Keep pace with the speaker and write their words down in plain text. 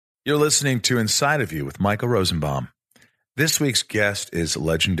You're listening to Inside of You with Michael Rosenbaum. This week's guest is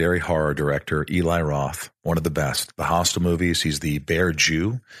legendary horror director Eli Roth, one of the best. The Hostel movies, he's the Bear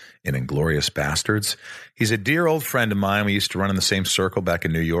Jew in Inglourious Bastards. He's a dear old friend of mine. We used to run in the same circle back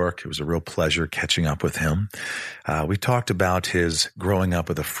in New York. It was a real pleasure catching up with him. We talked about his growing up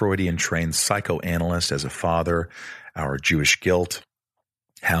with a Freudian-trained psychoanalyst as a father, our Jewish guilt,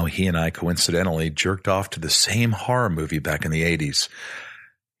 how he and I coincidentally jerked off to the same horror movie back in the 80s.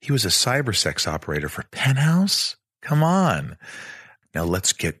 He was a cybersex operator for Penthouse? Come on. Now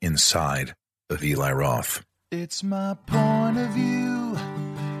let's get inside of Eli Roth. It's my point of view.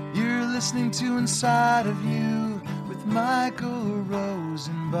 You're listening to Inside of You with Michael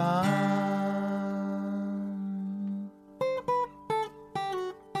Rosenbaum.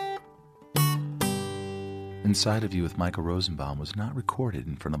 Inside of You with Michael Rosenbaum was not recorded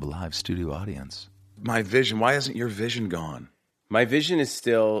in front of a live studio audience. My vision. Why isn't your vision gone? My vision is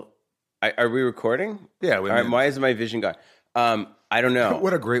still. Are we recording? Yeah. All right, why is my vision gone? I don't know.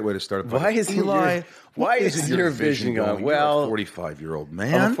 What a great way to start a podcast. Why is Eli? Why is your vision gone? Well, you're a 45-year-old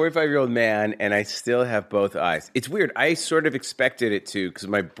man. I'm a 45-year-old man, and I still have both eyes. It's weird. I sort of expected it to because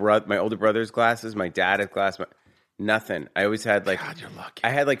my older brother's glasses, my dad had glasses. Nothing. I always had like. God, you're lucky. I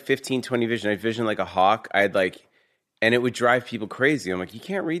had like 15, 20 vision. I had vision like a hawk. I had like. And it would drive people crazy. I'm like, you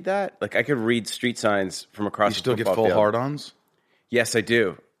can't read that? Like, I could read street signs from across the football field. You still get full hard-ons? Yes, I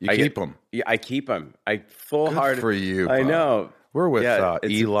do. You keep them? Yeah, I keep them. Full hard. Good for you, I Bob. know. We're with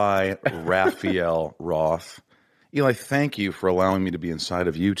Eli Raphael Roth. Eli, thank you for allowing me to be inside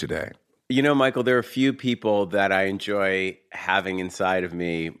of you today. You know, Michael, there are a few people that I enjoy having inside of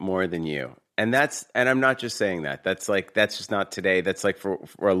me more than you. And I'm not just saying that. That's just not today. That's like for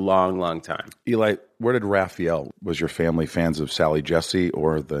a long, long time. Eli, where did Raphael? Was your family fans of Sally Jesse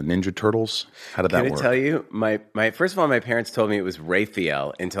or the Ninja Turtles? How did that work? Can I tell you? My first of all, my parents told me it was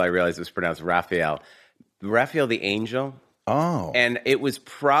Raphael until I realized it was pronounced Raphael. Raphael the Angel. Oh. And it was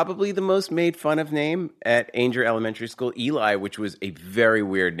probably the most made fun of name at Ainger Elementary School. Eli, which was a very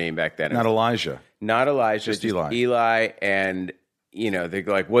weird name back then. Not Elijah. Not Elijah. Just Eli. Eli and... You know, they're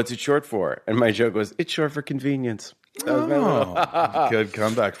like, what's it short for? And my joke was, it's short for convenience. That was my little... Good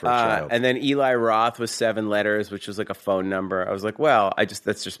comeback for a child. And then Eli Roth was 7 letters, which was like a phone number. I was like, well,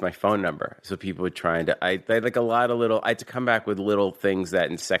 that's just my phone number. So people would try and I had like a lot of little, I had to come back with little things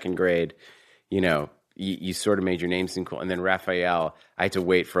that in second grade, you know, you sort of made your name seem cool. And then Raphael, I had to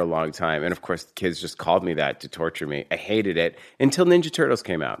wait for a long time. And of course, kids just called me that to torture me. I hated it until Ninja Turtles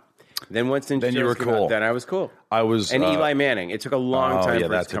came out. Then once Ninja Turtles you were came cool. out, then I was cool. I was and Eli Manning. It took a long time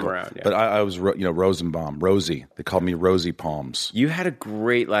for it to come around. Yeah. But I was, Rosenbaum, Rosie. They called me Rosie Palms. You had a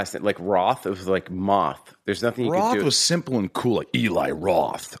great last name, like Roth. It was like Moth. There's nothing you could do. Roth was simple and cool, like Eli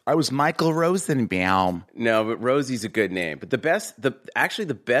Roth. I was Michael Rosenbaum. No, but Rosie's a good name. But the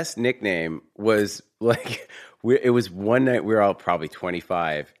best nickname was like it was one night we were all probably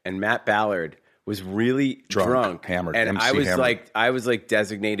 25, and Matt Ballard was really drunk, hammered, and MC I was like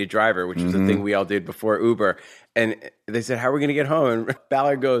designated driver, which was a thing we all did before Uber. And they said, "How are we going to get home?" And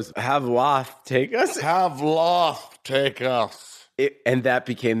Ballard goes, "Have Loth take us." Have Loth take us. And that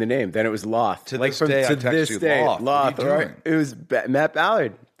became the name. Then it was Loth. To this day, Loth. Loth. Right? It was Matt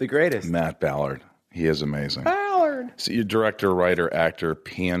Ballard, the greatest. Matt Ballard. He is amazing. Ballard. So you're director, writer, actor,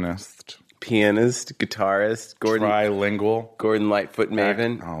 pianist, guitarist, trilingual, Gordon Lightfoot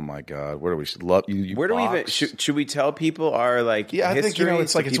Maven. Oh my God, where do we love you? Where do we even should we tell people our like? Yeah, I think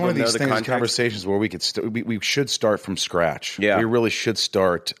it's like it's one of these things, conversations where we could we should start from scratch. Yeah, we really should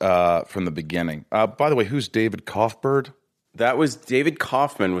start from the beginning. By the way, who's David Kaufbird? That was David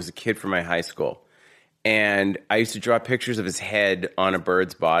Kaufman. Was a kid from my high school, and I used to draw pictures of his head on a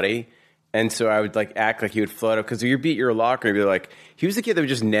bird's body. And so I would like act like he would float up because you'd be at your locker and be like, he was the kid that would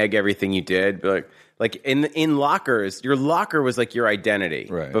just neg everything you did. But like in lockers, your locker was like your identity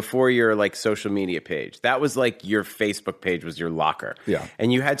before your like social media page. That was like your Facebook page was your locker. Yeah.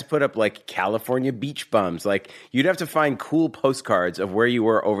 And you had to put up like California beach bums. Like you'd have to find cool postcards of where you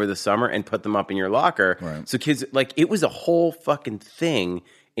were over the summer and put them up in your locker. Right. So kids, like it was a whole fucking thing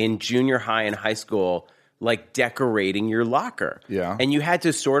in junior high and high school, like decorating your locker. Yeah. And you had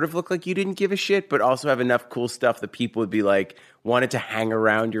to sort of look like you didn't give a shit, but also have enough cool stuff that people would be like, wanted to hang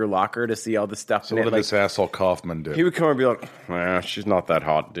around your locker to see all the stuff. So what did this asshole Kaufman do? He would come and be like, she's not that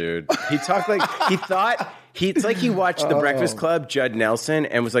hot, dude. He talked like, it's like he watched The Breakfast Club, Judd Nelson,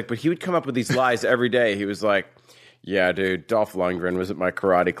 and was like, but he would come up with these lies every day. He was like, yeah, dude, Dolph Lundgren was at my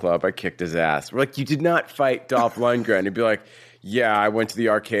karate club. I kicked his ass. We're like, you did not fight Dolph Lundgren. He'd be like, yeah, I went to the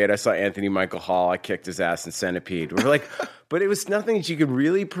arcade. I saw Anthony Michael Hall. I kicked his ass in Centipede. We're like, but it was nothing that you could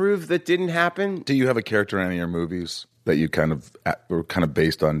really prove that didn't happen. Do you have a character in any of your movies that you were kind of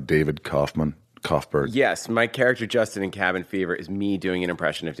based on David Kaufberg. Yes, my character Justin in Cabin Fever is me doing an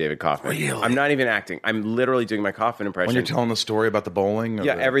impression of David Kaufman. Really? I'm not even acting. I'm literally doing my Kaufman impression. When you're telling the story about the bowling?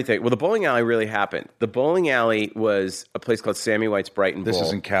 Yeah, everything. Well, the bowling alley really happened. The bowling alley was a place called Sammy White's Brighton Bowl. This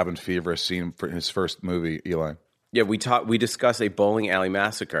is in Cabin Fever, a scene for his first movie, Eli. Yeah, we discussed a bowling alley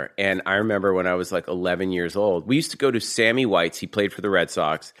massacre. And I remember when I was like 11 years old, we used to go to Sammy White's. He played for the Red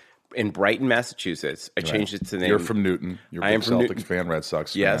Sox in Brighton, Massachusetts. I changed it to the name. You're from Newton. You're a big Celtics fan, Red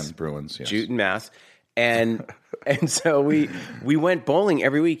Sox fan, Bruins. Yes. Newton, Mass. And so we went bowling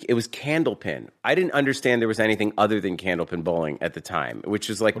every week. It was Candlepin. I didn't understand there was anything other than Candlepin bowling at the time, which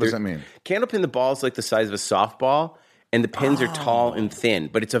is like... What does that mean? Candlepin, the ball's like the size of a softball, and the pins are tall and thin.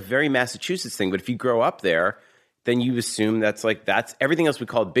 But it's a very Massachusetts thing. But if you grow up there, then you assume that's everything else we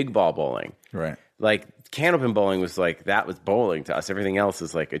called big ball bowling. Right. Like Candlepin bowling was like, that was bowling to us. Everything else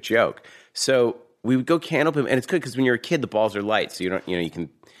is like a joke. So we would go Candlepin, and it's good because when you're a kid, the balls are light, so you can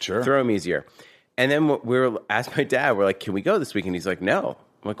throw them easier. And then we asked my dad, we're like, can we go this week? And he's like, no.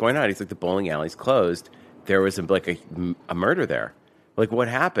 I'm like, why not? He's like, the bowling alley's closed. There was a murder there. Like, what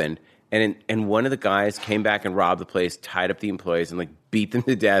happened? And one of the guys came back and robbed the place, tied up the employees, and like beat them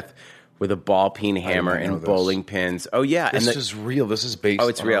to death with a ball peen hammer and bowling pins. Oh, yeah. This is real. This is based on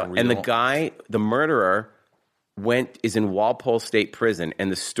it's real. And the guy, the murderer, is in Walpole State Prison.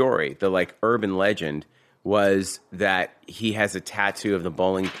 And the story, the like urban legend, was that he has a tattoo of a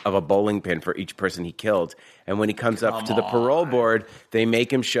bowling pin for each person he killed. And when he comes up to the parole board, they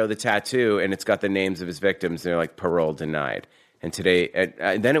make him show the tattoo, and it's got the names of his victims. They're like, parole denied. And today,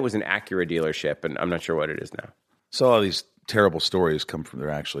 then it was an Acura dealership, and I'm not sure what it is now. So all these terrible stories come from, they're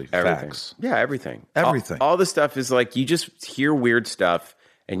actually facts. Yeah, everything. Everything. All the stuff is like, you just hear weird stuff,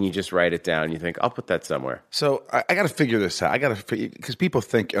 and you just write it down. You think, I'll put that somewhere. So I got to figure this out. Because people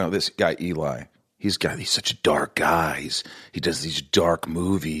think, this guy Eli, he's such a dark guy. He does these dark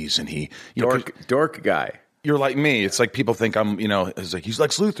movies, and dork guy. You're like me. It's like people think I'm, it's like he's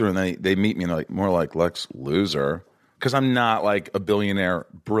Lex Luthor, and they meet me and like more like Lex Loser, because I'm not like a brilliant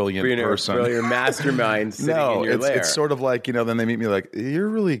person, brilliant mastermind sitting in your lair. It's sort of like then they meet me like you're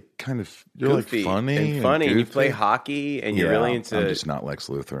really you're goofy, like funny and you play hockey, and you're really into. I'm just not Lex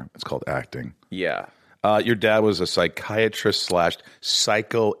Luthor. It's called acting. Yeah. Your dad was a psychiatrist /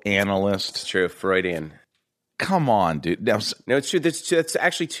 psychoanalyst. It's true, Freudian. Come on, dude. Now, no, it's true. That's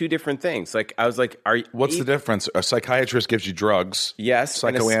actually two different things. Like I was like, what's the difference? A psychiatrist gives you drugs. Yes.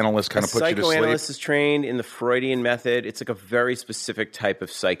 Psychoanalyst kind of puts you to sleep. Psychoanalyst is trained in the Freudian method. It's like a very specific type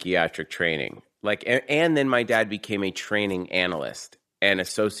of psychiatric training. Like, and then my dad became a training analyst and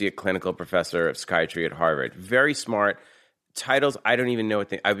associate clinical professor of psychiatry at Harvard. Very smart. Titles, I don't even know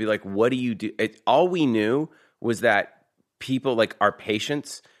what I'd be like, what do you do? All we knew was that people, like our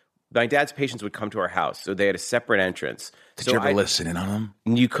patients, my dad's patients would come to our house, so they had a separate entrance. Did you ever listen in on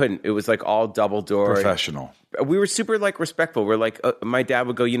them? You couldn't. It was like all double door. Professional. We were super like respectful. We're like, my dad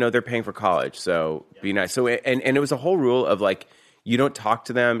would go, they're paying for college, so be nice. So and it was a whole rule of like, you don't talk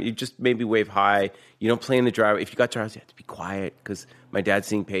to them. You just maybe wave hi. You don't play in the driveway. If you got to our house, you have to be quiet because my dad's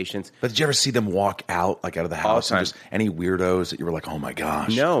seeing patients. But did you ever see them walk out of the house? All the time. And just any weirdos that you were like, oh my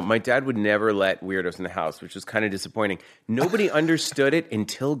gosh? No, my dad would never let weirdos in the house, which was kind of disappointing. Nobody understood it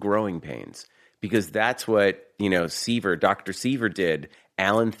until Growing Pains, because that's what Dr. Seaver did.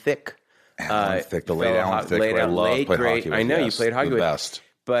 Alan Thicke. Alan Thicke, the late Alan Thicke. I love played hockey with. I know you played hockey with. Best.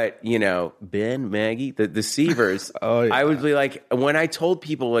 But, Ben, Maggie, the Seavers, oh, yeah. I would be like, when I told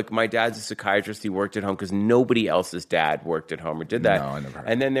people, like, my dad's a psychiatrist, he worked at home, because nobody else's dad worked at home or did that. No, I never heard.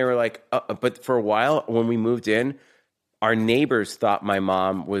 And then they were like, but for a while, when we moved in, our neighbors thought my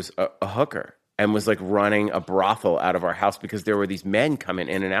mom was a hooker and was like running a brothel out of our house because there were these men coming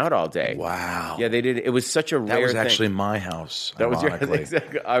in and out all day. Wow. Yeah, they did. It was such a rare thing. That was actually my house. That was your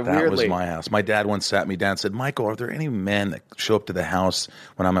exactly. That was my house. My dad once sat me down and said, Michael, are there any men that show up to the house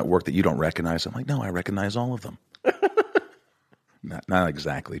when I'm at work that you don't recognize? I'm like, no, I recognize all of them. Not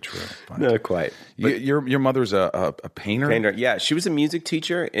exactly true. Not quite. Your mother's a painter? Painter, yeah. She was a music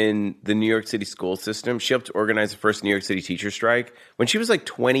teacher in the New York City school system. She helped organize the first New York City teacher strike. When she was like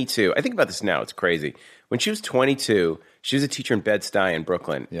 22, I think about this now, it's crazy. When she was 22, she was a teacher in Bed-Stuy in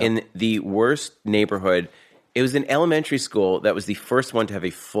Brooklyn, in the worst neighborhood. It was an elementary school that was the first one to have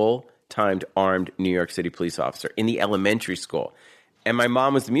a full-timed armed New York City police officer in the elementary school. And my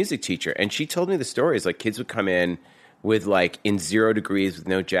mom was the music teacher, and she told me the stories. Like, kids would come in with like in 0 degrees with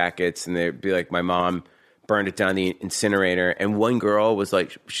no jackets, and they'd be like, my mom burned it down the incinerator. And one girl was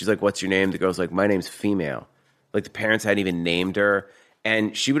like, she's like, what's your name? The girl's like, my name's Female. Like the parents hadn't even named her.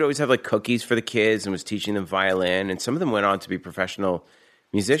 And she would always have like cookies for the kids and was teaching them violin. And some of them went on to be professional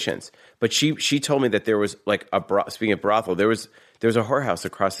musicians. But she told me that there was like speaking of brothel, there was a whorehouse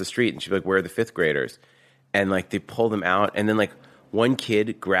across the street, and she'd be like, "Where are the fifth graders?" And like they pull them out, and then like one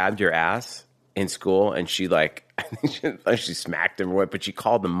kid grabbed your ass in school, and she like I think she smacked him or what, but she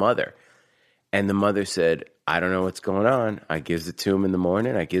called the mother, and the mother said, "I don't know what's going on. I gives it to him in the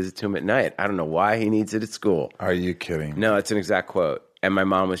morning. I gives it to him at night. I don't know why he needs it at school." Are you kidding? No, it's an exact quote. And my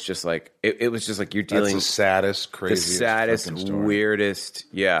mom was just like, it was just like, you're dealing That's the saddest, craziest, weirdest.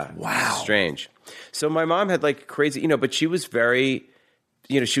 Yeah. Wow. Strange. So my mom had like crazy, but she was very,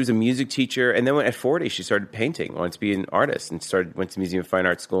 she was a music teacher. And then at 40, she started painting, wanted to be an artist, and went to Museum of Fine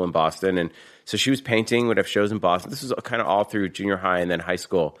Arts School in Boston. And so she was painting, would have shows in Boston. This was kind of all through junior high and then high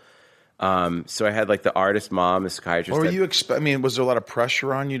school. So I had like the artist mom, a psychiatrist. Or was there a lot of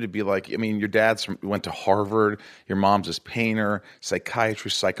pressure on you to be like, your dad's went to Harvard, your mom's a painter,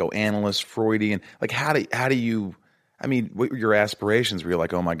 psychiatrist, psychoanalyst, Freudian. Like, how do you, what were your aspirations? Were you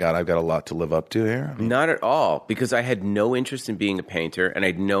like, oh my God, I've got a lot to live up to here? Not at all, because I had no interest in being a painter and I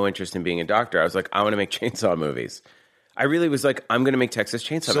had no interest in being a doctor. I was like, I want to make chainsaw movies. I really was like, I'm going to make Texas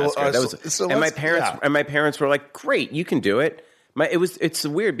Chainsaw Massacre. My parents were like, great, you can do it. It's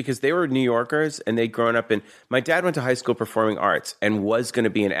weird because they were New Yorkers and they'd grown up in. My dad went to high school performing arts and was going to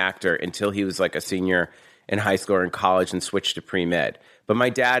be an actor until he was like a senior in high school or in college and switched to pre-med. But my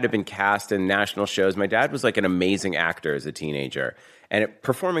dad had been cast in national shows. My dad was like an amazing actor as a teenager. And at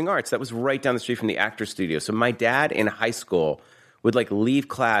performing arts, that was right down the street from the actor studio. So my dad in high school would like leave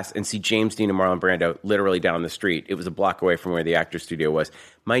class and see James Dean and Marlon Brando literally down the street. It was a block away from where the actor studio was.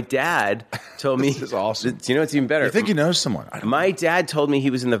 My dad told me... This is awesome. Do you know what's even better? You think you know someone? My dad told me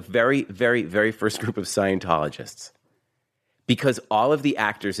he was in the very, very, very first group of Scientologists because all of the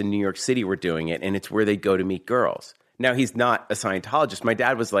actors in New York City were doing it, and it's where they'd go to meet girls. Now, he's not a Scientologist. My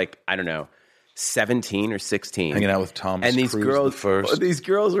dad was like, I don't know, 17 or 16. Hanging out with Thomas and these Cruise girls, the first. These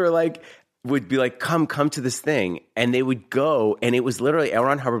girls were like... would be like, come to this thing. And they would go, and it was literally, L.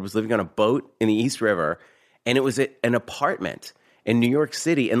 Ron Hubbard was living on a boat in the East River, and it was an apartment in New York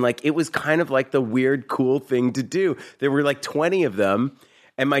City. And like, it was kind of like the weird, cool thing to do. There were like 20 of them.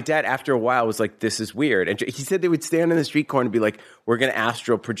 And my dad, after a while, was like, this is weird. And he said they would stand in the street corner and be like, we're going to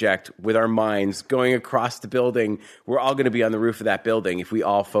astral project with our minds going across the building. We're all going to be on the roof of that building if we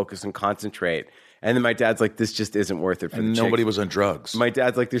all focus and concentrate. And then my dad's like, this just isn't worth it for the nobody chicks. was on drugs. My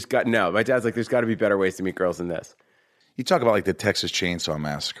dad's like, there's got to be better ways to meet girls than this. You talk about like the Texas Chainsaw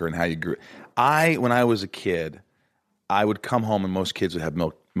Massacre and how you grew. When I was a kid, I would come home and most kids would have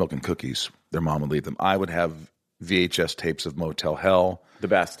milk and cookies. Their mom would leave them. I would have VHS tapes of Motel Hell. The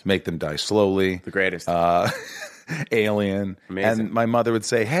best. Make Them Die Slowly. The greatest. Alien. Amazing. And my mother would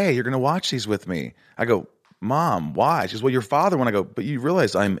say, hey, you're going to watch these with me. I go, Mom, why? She goes, well, your father. When I go, but you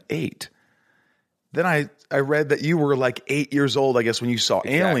realize I'm 8. Then I read that you were like 8 years old, I guess, when you saw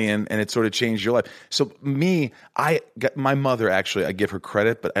Alien, and it sort of changed your life. So my mother, actually, I give her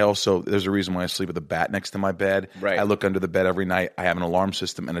credit, but there's a reason why I sleep with a bat next to my bed. Right. I look under the bed every night. I have an alarm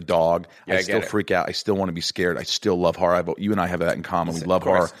system and a dog. Yeah, I still freak out. I still want to be scared. I still love horror. You and I have that in common. We love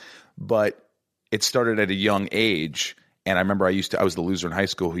horror. But it started at a young age, and I remember I was the loser in high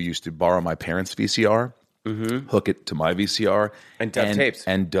school who used to borrow my parents' VCR. Mm-hmm. Hook it to my VCR and dub tapes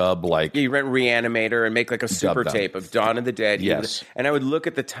and dub like you rent Reanimator and make like a super tape of Dawn of the Dead. Yes, and I would look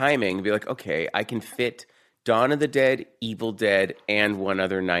at the timing and be like, okay, I can fit Dawn of the Dead, Evil Dead, and one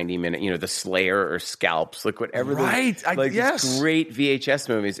other 90-minute, the Slayer or Scalps, like whatever. Right, yes, great VHS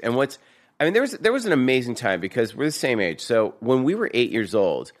movies. And there was an amazing time because we're the same age. So when we were 8 years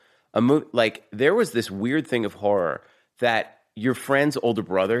old, there was this weird thing of horror that your friend's older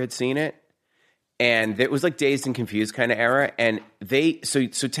brother had seen it. And it was like Dazed and Confused kind of era. And so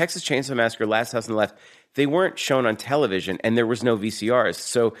Texas Chainsaw Massacre, Last House on the Left, they weren't shown on television and there was no VCRs.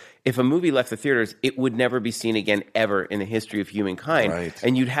 So if a movie left the theaters, it would never be seen again ever in the history of humankind. Right.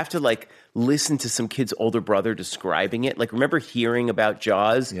 And you'd have to like listen to some kid's older brother describing it. Like remember hearing about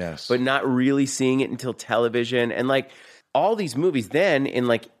Jaws, yes, but not really seeing it until television. And like all these movies then in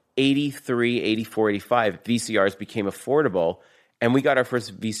like 83, 84, 85, VCRs became affordable. And we got our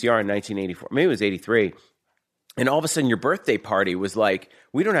first VCR in 1984. Maybe it was 83. And all of a sudden, your birthday party was like,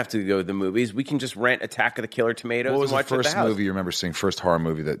 we don't have to go to the movies. We can just rent Attack of the Killer Tomatoes and watch it at the house. What was the first movie you remember seeing, first horror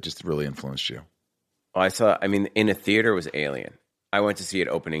movie that just really influenced you? Oh, in a theater, was Alien. I went to see it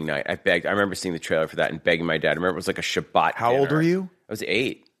opening night. I remember seeing the trailer for that and begging my dad. I remember it was like a Shabbat How dinner. old were you? I was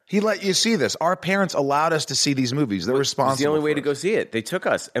 8. He let you see this. Our parents allowed us to see these movies. They're responsible. It was the only way to go see it. They took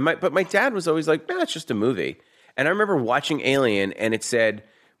us. But my dad was always like, man, it's just a movie. And I remember watching Alien, and it said,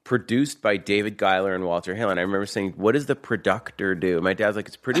 produced by David Giler and Walter Hill. And I remember saying, what does the producer do? My dad's like,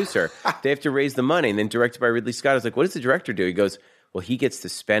 it's producer. They have to raise the money. And then directed by Ridley Scott. I was like, what does the director do? He goes, well, he gets to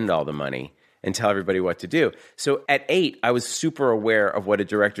spend all the money and tell everybody what to do. So at 8, I was super aware of what a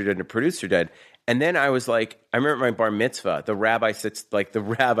director did and a producer did. And then I was like, I remember my bar mitzvah, the rabbi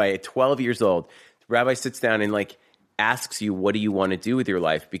at 12 years old, the rabbi sits down and like asks you, what do you want to do with your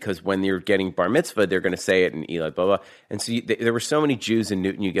life? Because when you're getting bar mitzvah, they're going to say it in Eli, blah, blah. And so there were so many Jews in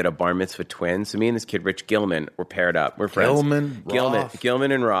Newton, you get a bar mitzvah twin. So me and this kid, Rich Gilman, were paired up. We're friends.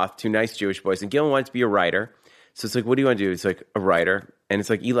 Gilman and Roth, two nice Jewish boys. And Gilman wanted to be a writer. So it's like, what do you want to do? It's like, a writer. And it's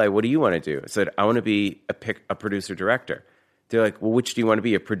like, Eli, what do you want to do? I said, I want to be a producer-director. They're like, well, which do you want to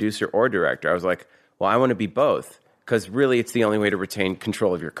be, a producer or director? I was like, well, I want to be both, because really it's the only way to retain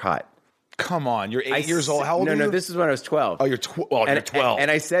control of your cut. Come on, you're 8 years old. How old are you? No, this is when I was 12. Oh, you're 12.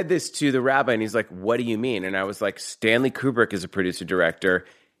 And I said this to the rabbi, and he's like, what do you mean? And I was like, Stanley Kubrick is a producer-director.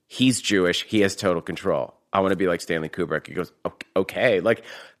 He's Jewish. He has total control. I want to be like Stanley Kubrick. He goes, okay. Like,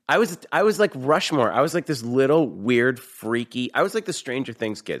 I was like Rushmore. I was like this little weird, freaky. I was like the Stranger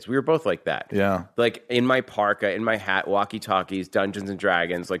Things kids. We were both like that. Yeah. Like in my parka, in my hat, walkie-talkies, Dungeons and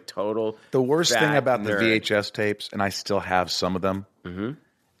Dragons, like total. The worst thing about nerd. the VHS tapes, and I still have some of them,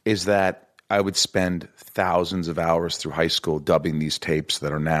 is that I would spend thousands of hours through high school dubbing these tapes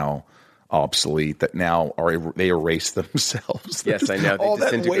that are now obsolete, that now they erase themselves. Yes, I know. They all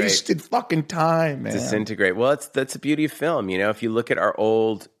that disintegrate. wasted fucking time, man. Disintegrate. Well, that's the beauty of film. You know, if you look at our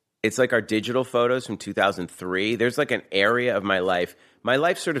old, it's like our digital photos from 2003. There's like an area of my life. My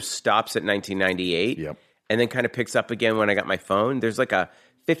life sort of stops at 1998 and then kind of picks up again when I got my phone. There's like a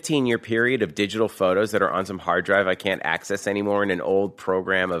 15-year period of digital photos that are on some hard drive I can't access anymore in an old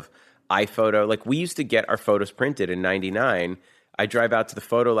program of iPhoto. Like, we used to get our photos printed in 99. I drive out to the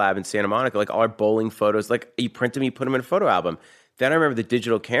photo lab in Santa Monica, like all our bowling photos, like you print them, you put them in a photo album. Then I remember the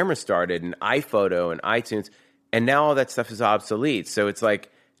digital camera started and iPhoto and iTunes, and now all that stuff is obsolete. So it's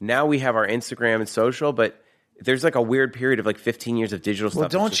like, now we have our Instagram and social, but there's like a weird period of like 15 years of digital stuff. Well,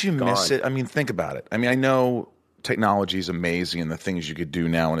 don't you miss it? I mean, think about it. I mean, I know technology is amazing and the things you could do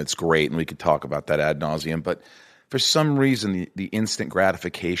now, and it's great, and we could talk about that ad nauseum, but for some reason, the instant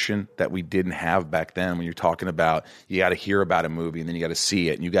gratification that we didn't have back then, when you're talking about, you got to hear about a movie and then you got to see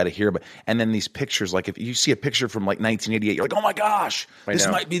it and you got to hear about, and then these pictures, like if you see a picture from like 1988, you're like, oh my gosh, this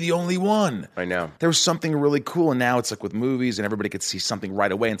might be the only one. I know. There was something really cool, and now it's like with movies, and everybody could see something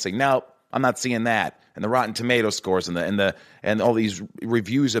right away and say, no, I'm not seeing that. And the Rotten Tomato scores and all these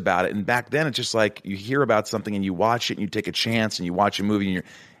reviews about it. And back then, it's just like you hear about something and you watch it and you take a chance and you watch a movie and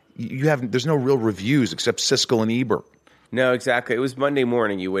there's no real reviews except Siskel and Ebert. No, exactly. It was Monday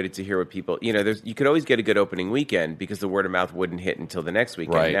morning. You waited to hear what people, you could always get a good opening weekend because the word of mouth wouldn't hit until the next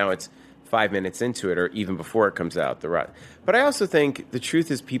weekend. Right. Now it's 5 minutes into it or even before it comes out. But I also think the truth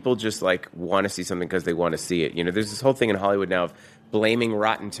is people just like want to see something because they want to see it. There's this whole thing in Hollywood now of blaming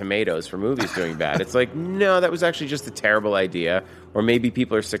Rotten Tomatoes for movies doing bad. It's like, no, that was actually just a terrible idea. Or maybe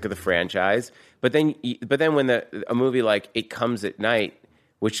people are sick of the franchise. But then when a movie like It Comes at Night,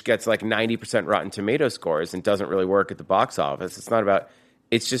 which gets like 90% Rotten Tomato scores and doesn't really work at the box office.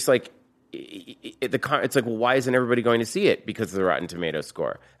 It's just like, it's like, well, why isn't everybody going to see it? Because of the Rotten Tomato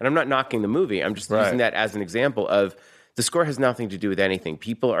score. And I'm not knocking the movie. I'm just using that as an example of the score has nothing to do with anything.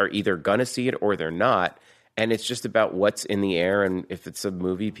 People are either going to see it or they're not. And it's just about what's in the air. And if it's a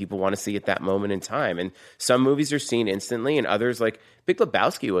movie, people want to see at that moment in time. And some movies are seen instantly, and others, like Big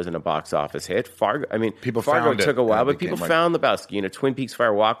Lebowski, wasn't a box office hit. Fargo took a while, but people found Lebowski. Twin Peaks,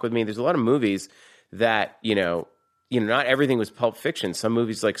 Fire Walk with Me. There's a lot of movies that, not everything was Pulp Fiction. Some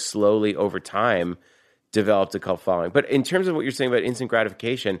movies, like, slowly over time developed a cult following. But in terms of what you're saying about instant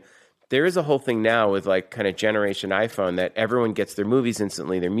gratification, there is a whole thing now with, like, kind of generation iPhone that everyone gets their movies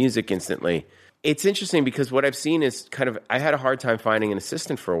instantly, their music instantly. It's interesting because what I've seen is I had a hard time finding an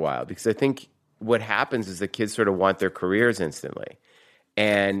assistant for a while because I think what happens is the kids sort of want their careers instantly.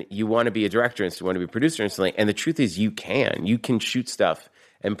 And you want to be a director instantly, you want to be a producer instantly. And the truth is you can shoot stuff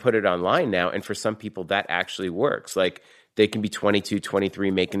and put it online now. And for some people that actually works. Like they can be 22, 23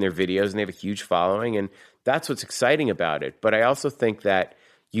 making their videos and they have a huge following. And that's what's exciting about it. But I also think that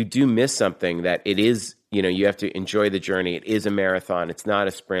you do miss something, that it is, you have to enjoy the journey. It is a marathon. It's not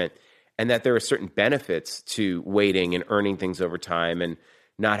a sprint. And that there are certain benefits to waiting and earning things over time and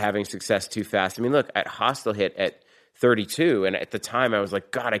not having success too fast. I mean, look, at Hostel hit at 32, and at the time I was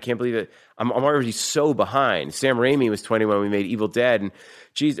like, God, I can't believe it. I'm already so behind. Sam Raimi was 21 when we made Evil Dead, and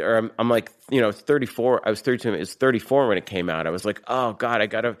I'm like, 34. I was 32. It was 34 when it came out. I was like, oh God,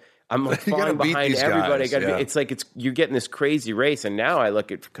 I'm like falling behind everybody. It's like you're getting this crazy race, and now I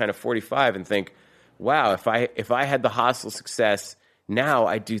look at kind of 45 and think, wow, if I had the Hostel success. Now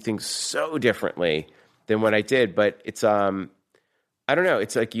I do things so differently than what I did, but it's I don't know.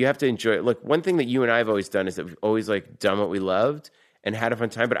 It's like you have to enjoy it. Look, one thing that you and I have always done is that we've always like done what we loved, and had a fun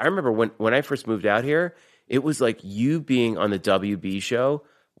time. But I remember when I first moved out here, it was like you being on the WB show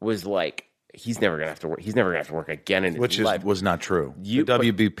was like, he's never gonna have to work. He's never gonna have to work again in his life. Was not true. The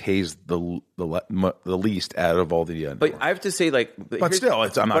WB pays the least out of all the. But I have to say, like, but still,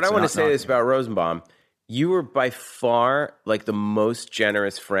 I'm not. But I want to say this about Rosenbaum. You were by far like the most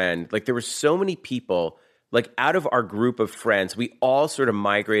generous friend. Like there were so many people. Like out of our group of friends, we all sort of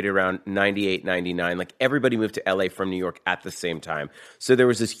migrated around 98, 99. Like everybody moved to LA from New York at the same time. So there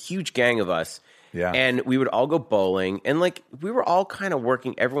was this huge gang of us. Yeah. And we would all go bowling. And like we were all kind of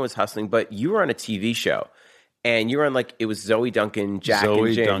working. Everyone was hustling. But you were on a TV show. And you were on like, it was Zoe Duncan, Jack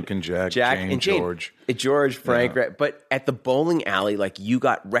and Jane. Jack and Jane, George. George, Frank. Yeah. But at the bowling alley, like you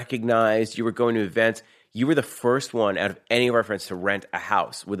got recognized. You were going to events. You were the first one out of any of our friends to rent a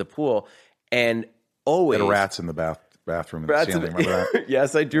house with a pool. And always had rats in the bathroom in the ceiling. Remember that?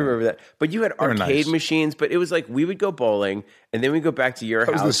 Yes, I do remember that. But you had arcade machines. But it was like we would go bowling, and then we'd go back to your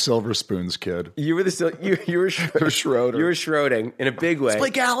house. I was the Silver Spoons kid. You were you were Schroeder. You were Schroding in a big way.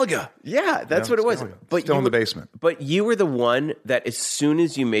 Let's play Galaga. Yeah, that's what it was. Galaga. But still in the basement. But you were the one that, as soon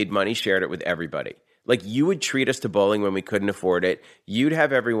as you made money, shared it with everybody. Like you would treat us to bowling when we couldn't afford it. You'd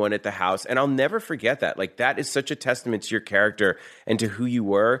have everyone at the house. And I'll never forget that. Like that is such a testament to your character and to who you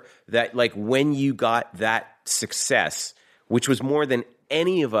were, that like when you got that success, which was more than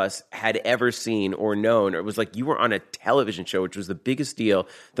any of us had ever seen or known, or it was like you were on a television show, which was the biggest deal.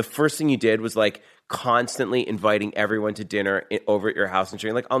 The first thing you did was like constantly inviting everyone to dinner over at your house and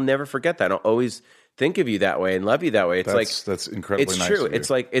sharing. Like I'll never forget that. I'll always think of you that way and love you that way. That's incredibly nice. It's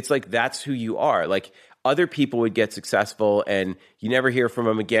true. It's like that's who you are. Like other people would get successful and you never hear from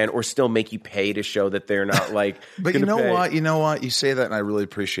them again, or still make you pay to show that they're not like. But you know what? You say that, and I really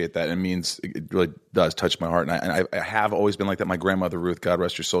appreciate that. It means it really does touch my heart, and I have always been like that. My grandmother Ruth, God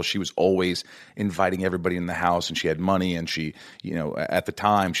rest her soul, she was always inviting everybody in the house, and she had money, and she, at the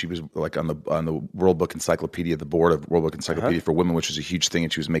time she was like on the World Book Encyclopedia, the board of World Book Encyclopedia for Women, which was a huge thing,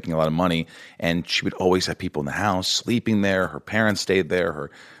 and she was making a lot of money, and she would always have people in the house sleeping there. Her parents stayed there.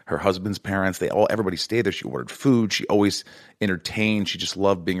 Her husband's parents, everybody stayed there. She ordered food. She always entertained. She just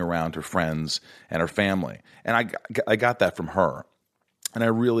loved being around her friends and her family. And I got that from her. And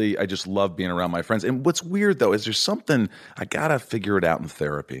I just love being around my friends. And what's weird, though, is there's something, I got to figure it out in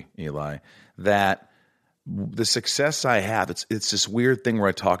therapy, Eli, that the success I have, it's this weird thing where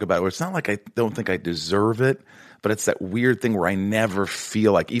I talk about it, where it's not like I don't think I deserve it, but it's that weird thing where I never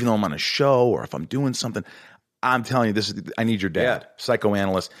feel like, even though I'm on a show or if I'm doing something, I'm telling you, I need your dad,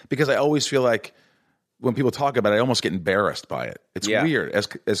 psychoanalyst, because I always feel like when people talk about it, I almost get embarrassed by it. It's weird.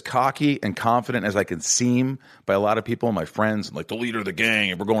 As cocky and confident as I can seem by a lot of people, my friends, like the leader of the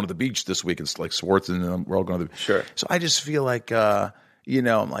gang, and we're going to the beach this week. It's like Swartz and them, we're all going to the beach. Sure. So I just feel like, I'm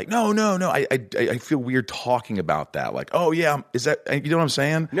like, no. I feel weird talking about that. Like, oh yeah, is that, you know what I'm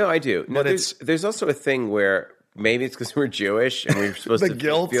saying? No, I do. No, there's also a thing where, maybe it's because we're Jewish and we're supposed to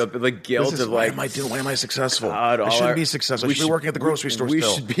feel the guilt of like, why am I successful? God, I shouldn't be successful. I should be working at the grocery store we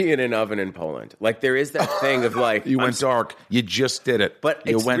still. Should be in an oven in Poland. Like there is that thing of like, you went dark. You just did it. But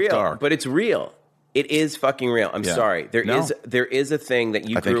you it's went real. dark. But it's real. It is fucking real. I'm sorry. There is a thing that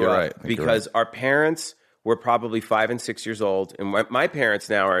you grew up because our parents were probably 5 and 6 years old, and my parents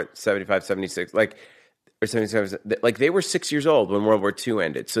now are 75, 76, or 77. Like they were 6 years old when World War II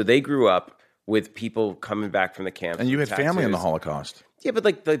ended, so they grew up with people coming back from the camps. And you had family in the Holocaust. Yeah, but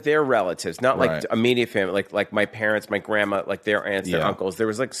like their relatives, not like immediate family, like my parents, my grandma, like their aunts, their uncles. There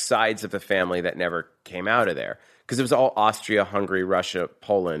was like sides of the family that never came out of there because it was all Austria, Hungary, Russia,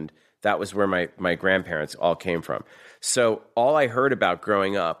 Poland. That was where my grandparents all came from. So all I heard about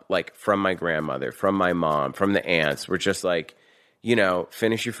growing up, like from my grandmother, from my mom, from the aunts, were just like,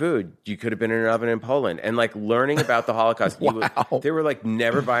 finish your food. You could have been in an oven in Poland. And like learning about the Holocaust, they were like,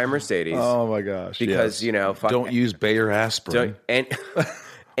 never buy a Mercedes. Oh my gosh. Because, don't use Bayer aspirin.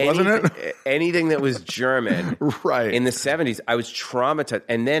 Wasn't it? Anything that was German right. in the 70s, I was traumatized.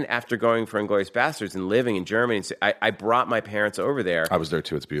 And then after going for Inglourious Basterds and living in Germany, I brought my parents over there. I was there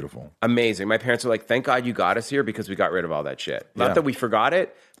too. It's beautiful. Amazing. My parents were like, thank God you got us here because we got rid of all that shit. Not that we forgot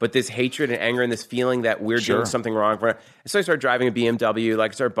it, but this hatred and anger and this feeling that we're doing something wrong. So I started driving a BMW,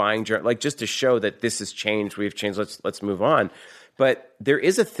 like I started buying, like just to show that this has changed. We've changed. Let's move on. But there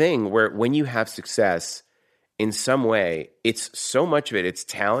is a thing where when you have success, in some way, it's so much of it. It's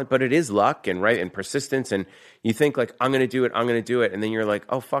talent, but it is luck and persistence. And you think like, I'm going to do it. And then you're like,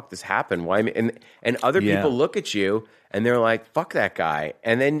 oh, fuck, this happened. Why? And other people look at you and they're like, fuck that guy.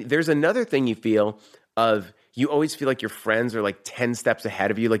 And then there's another thing you feel of, you always feel like your friends are like 10 steps ahead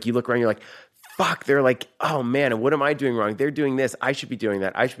of you. Like you look around, you're like, fuck, they're like, oh man, what am I doing wrong? They're doing this. I should be doing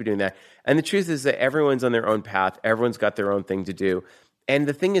that. I should be doing that. And the truth is that everyone's on their own path. Everyone's got their own thing to do. And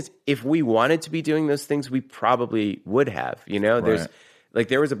the thing is, if we wanted to be doing those things, we probably would have, there's like,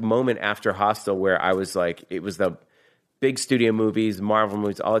 there was a moment after Hostel where I was like, it was the big studio movies, Marvel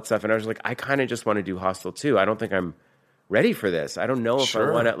movies, all that stuff. And I was like, I kind of just want to do Hostel too. I don't think I'm ready for this. I don't know if I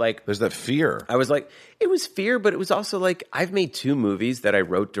want to, like... There's that fear. I was like, it was fear, but it was also like, I've made 2 movies that I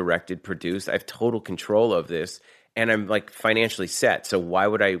wrote, directed, produced. I have total control of this, and I'm like financially set. So why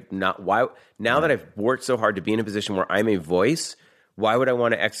would I not... Now that I've worked so hard to be in a position where I'm a voice, why would I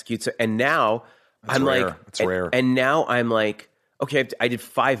want to execute... And now I'm rare. like... It's rare. And now I'm like, okay, I did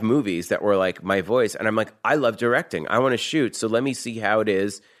 5 movies that were like my voice, and I'm like, I love directing. I want to shoot, so let me see how it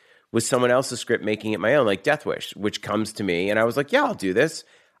is with someone else's script, making it my own, like Death Wish, which comes to me. And I was like, yeah, I'll do this.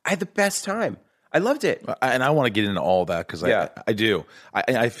 I had the best time. I loved it. And I want to get into all that because I do.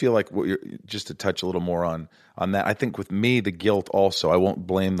 I feel like just to touch a little more on that, I think with me, the guilt also, I won't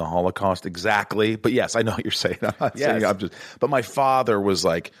blame the Holocaust exactly. But yes, I know what you're saying. I'm not saying but my father was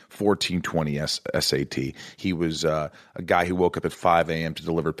like 1420 SAT. He was a guy who woke up at 5 a.m. to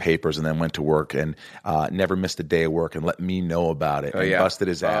deliver papers and then went to work and never missed a day of work and let me know about it and busted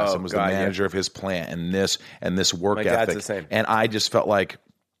his ass and was the manager of his plant and this work ethic. My dad's the same. And I just felt like,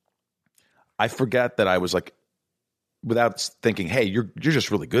 I forget that I was like, without thinking, hey, you're just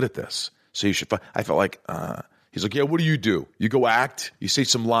really good at this. So you should, I felt like, he's like, yeah, what do? You go act, you say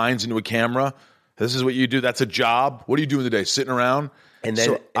some lines into a camera. This is what you do. That's a job. What are you doing today? Sitting around? And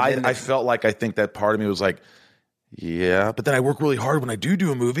then, I felt like, I think that part of me was like, yeah, but then I work really hard when I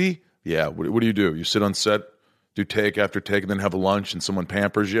do a movie. Yeah. What do? You sit on set, do take after take, and then have a lunch and someone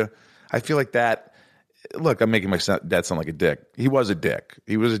pampers you. I feel like that. Look, I'm making my dad sound like a dick. He was a dick.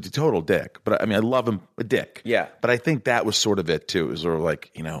 He was a total dick. But I mean, I love him, a dick. Yeah. But I think that was sort of it too. It was sort of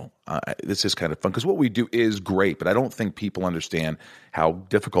like, this is kind of fun because what we do is great, but I don't think people understand how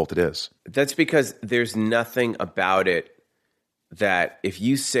difficult it is. That's because there's nothing about it that if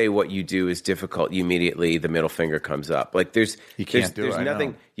you say what you do is difficult, you immediately, the middle finger comes up. Like there's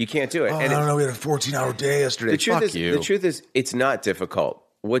nothing, you can't do it. Oh, and I don't know, we had a 14-hour day yesterday. The truth is, it's not difficult.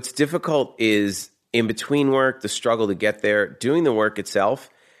 What's difficult is in between work, the struggle to get there. Doing the work itself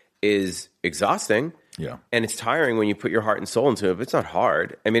is exhausting. Yeah. And it's tiring when you put your heart and soul into it, but it's not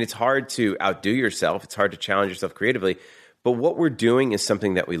hard. I mean, it's hard to outdo yourself. It's hard to challenge yourself creatively. But what we're doing is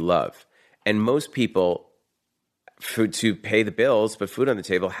something that we love. And most people, to pay the bills, put food on the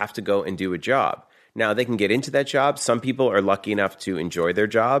table, have to go and do a job. Now, they can get into that job. Some people are lucky enough to enjoy their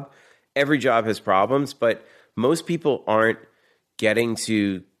job. Every job has problems, but most people aren't getting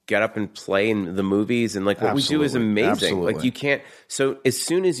to get up and play in the movies, and like what we do is amazing. Absolutely. Like you can't. So as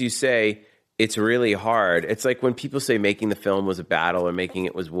soon as you say it's really hard, it's like when people say making the film was a battle or making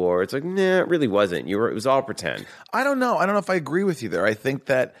it was war. It's like, nah, it really wasn't. It was all pretend. I don't know if I agree with you there. I think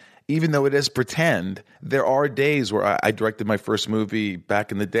that even though it is pretend, there are days where I directed my first movie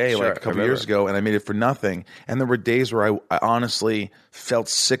back in the day, like a couple years ago, and I made it for nothing. And there were days where I honestly felt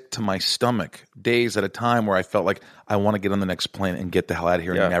sick to my stomach, days at a time where I felt like I want to get on the next plane and get the hell out of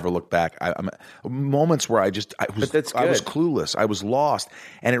here and never look back. Moments where I was clueless, I was lost,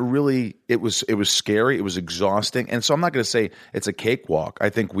 and it was scary, it was exhausting. And so I'm not going to say it's a cakewalk. I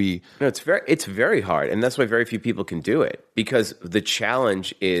think no, it's very hard, and that's why very few people can do it, because the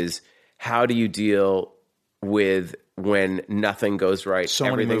challenge is, how do you deal with when nothing goes right, so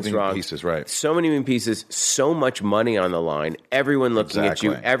everything's many wrong, pieces, right? So many moving pieces, so much money on the line, everyone looking at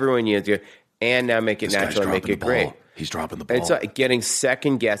you, everyone you, and now make it natural and make it great. He's dropping the ball. It's like getting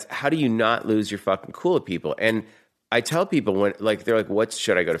second guess. How do you not lose your fucking cool at people? And I tell people when, like, they're like, "What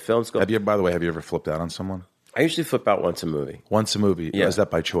should I go to film school?" By the way, have you ever flipped out on someone? I usually flip out once a movie. Once a movie? Yeah. Is that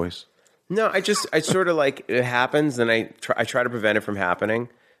by choice? No, I sort of like, it happens, and I try to prevent it from happening.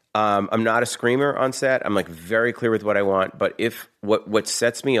 I'm not a screamer on set. I'm like very clear with what I want. But if what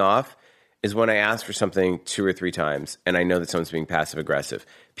sets me off is when I ask for something 2 or 3 times and I know that someone's being passive aggressive.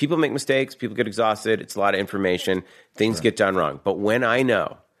 People make mistakes. People get exhausted. It's a lot of information. Things get done wrong. But when I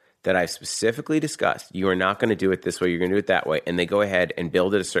know that I've specifically discussed, you are not going to do it this way, you're going to do it that way, and they go ahead and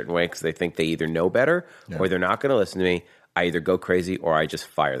build it a certain way because they think they either know better or they're not going to listen to me, I either go crazy or I just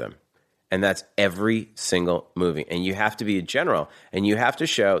fire them. And that's every single movie. And you have to be a general, and you have to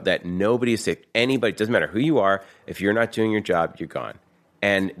show that nobody is sick. Anybody, doesn't matter who you are, if you're not doing your job, you're gone.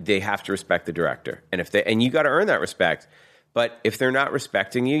 And they have to respect the director. And you got to earn that respect. But if they're not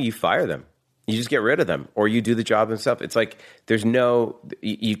respecting you, you fire them. You just get rid of them, or you do the job themselves. It's like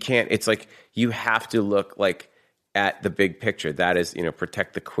you can't. It's like you have to look like at the big picture. That is,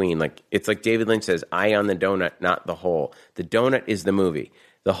 protect the queen. Like it's like David Lynch says, "Eye on the donut, not the hole." The donut is the movie.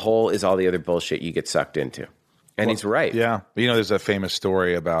 The whole is all the other bullshit you get sucked into. And he's right. Yeah. You know, there's a famous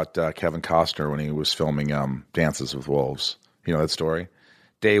story about Kevin Costner when he was filming Dances with Wolves. You know that story?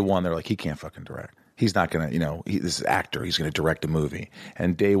 Day one, they're like, he can't fucking direct. He's not going to, this is actor. He's going to direct a movie.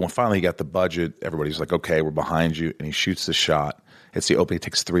 And day one, finally he got the budget. Everybody's like, okay, we're behind you. And he shoots the shot. It's the opening. It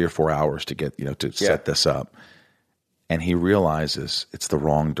takes 3 or 4 hours to get, to set this up. And he realizes it's the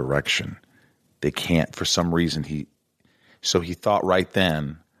wrong direction. They can't, for some reason, so he thought right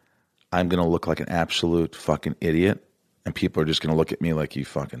then, I'm going to look like an absolute fucking idiot, and people are just going to look at me like you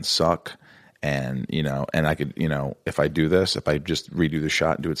fucking suck. And, and I could, if I do this, if I just redo the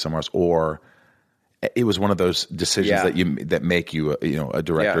shot and do it somewhere else, or it was one of those decisions that make you, a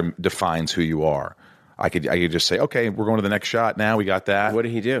director defines who you are. I could just say, okay, we're going to the next shot now. We got that. What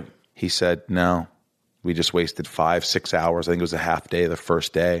did he do? He said, no, we just wasted 5-6 hours. I think it was a half day the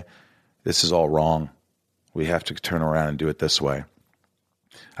first day. This is all wrong. We have to turn around and do it this way.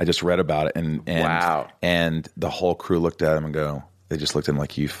 I just read about it, and wow. And the whole crew looked at him and they just looked at him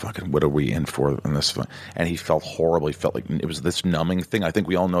like, you fucking, what are we in for in this? And he felt horrible. He felt like it was this numbing thing. I think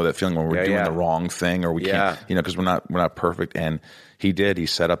we all know that feeling when we're doing the wrong thing, or we can't, because we're not perfect. And he did. He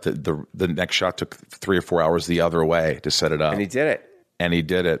set up the next shot took 3 or 4 hours the other way to set it up, and he did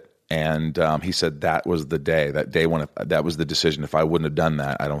it. And he said that was the day, when that was the decision. If I wouldn't have done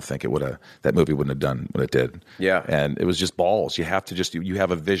that, I don't think that movie wouldn't have done what it did. Yeah. And it was just balls. You have to you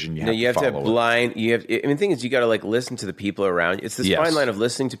have a vision. You have to have blind. The thing is, you got to listen to the people around you. It's this fine line of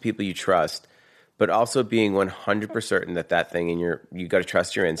listening to people you trust, but also being 100% certain that thing you got to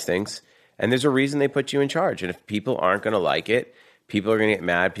trust your instincts. And there's a reason they put you in charge. And if people aren't going to like it, people are going to get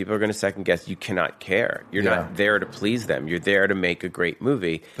mad. People are going to second guess. You cannot care. You're not there to please them. You're there to make a great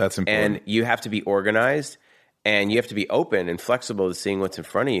movie. That's important. And you have to be organized, and you have to be open and flexible to seeing what's in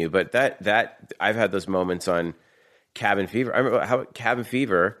front of you. But that I've had those moments on Cabin Fever. I remember how Cabin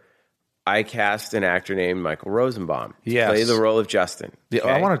Fever, I cast an actor named Michael Rosenbaum to play the role of Justin. Okay?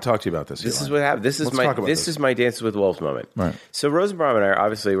 I want to talk to you about this. This is what happened. This is my Dances with Wolves moment. Right. So Rosenbaum and I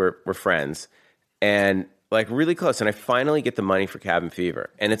obviously were friends, and like really close, and I finally get the money for Cabin Fever,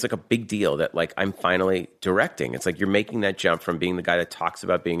 and it's like a big deal that like I'm finally directing. It's like you're making that jump from being the guy that talks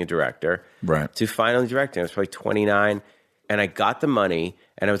about being a director, right, to finally directing. I was probably 29, and I got the money,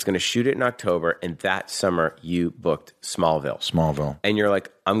 and I was going to shoot it in October. And that summer, you booked Smallville, and you're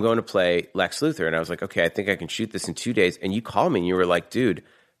like, I'm going to play Lex Luthor, and I was like, okay, I think I can shoot this in 2 days. And you called me, and you were like, dude.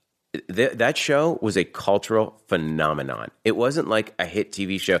 That show was a cultural phenomenon. It wasn't like a hit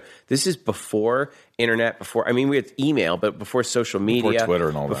TV show. This is before internet, we had email, but before social media. Before Twitter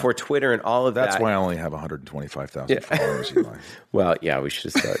and all that. Before Twitter and all of that. That's why I only have 125,000 followers. Eli. Well, yeah, we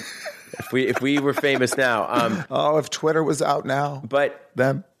should have started. if we were famous now. If Twitter was out now. But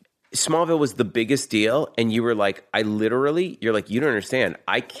then Smallville was the biggest deal, and you were like, you're like, you don't understand.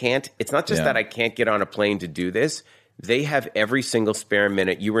 I can't, it's not just that I can't get on a plane to do this. They have every single spare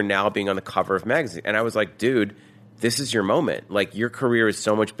minute. You were now being on the cover of magazine. And I was like, dude, this is your moment. Like, your career is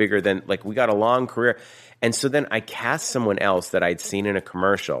so much bigger than, like, we got a long career. And so then I cast someone else that I'd seen in a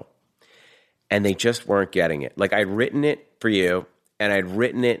commercial, and they just weren't getting it. Like, I'd written it for you, and I'd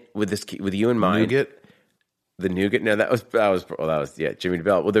written it with you in mind. The Nougat? No, that was Jimmy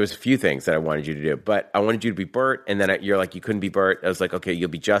DeBell. Well, there was a few things that I wanted you to do, but I wanted you to be Bert, and then you're like, you couldn't be Bert. I was like, okay, you'll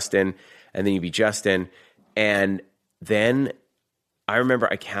be Justin, and then you'd be Justin. And then I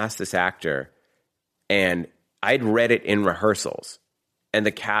remember I cast this actor, and I'd read it in rehearsals, and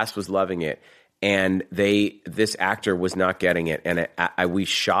the cast was loving it, and this actor was not getting it, and we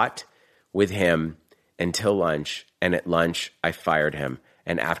shot with him until lunch, and at lunch I fired him,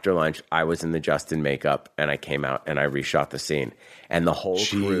 and after lunch I was in the Justin makeup, and I came out and I reshot the scene, and the whole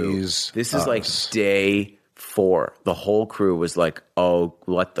crew. This is like day 4. The whole crew was like, "Oh,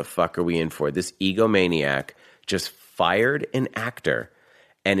 what the fuck are we in for?" This egomaniac just fired an actor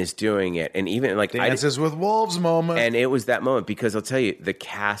and is doing it, and even like Dances with Wolves moment. And it was that moment, because I'll tell you, the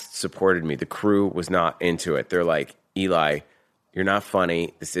cast supported me. The crew was not into it. They're like, Eli, you're not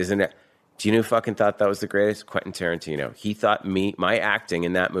funny. This isn't it. Do you know who fucking thought that was the greatest? Quentin Tarantino. He thought my acting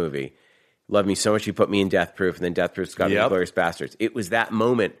in that movie, loved me so much he put me in Death Proof, and then Death Proof got me Inglourious Bastards. It was that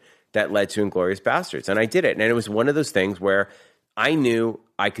moment that led to Inglourious Bastards, and I did it. And it was one of those things where I knew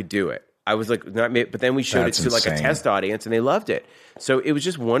I could do it. I was like, but then we showed it to like a test audience, and they loved it. So it was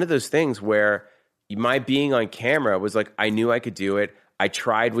just one of those things where my being on camera was like, I knew I could do it. I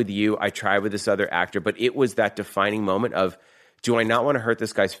tried with you. I tried with this other actor. But it was that defining moment of, do I not want to hurt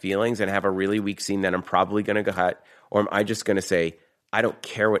this guy's feelings and have a really weak scene that I'm probably going to cut? Or am I just going to say, I don't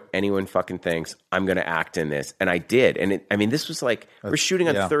care what anyone fucking thinks. I'm going to act in this. And I did. And this was like, we're shooting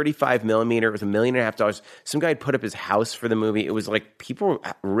on 35 millimeter. It was $1.5 million. Some guy had put up his house for the movie. It was like people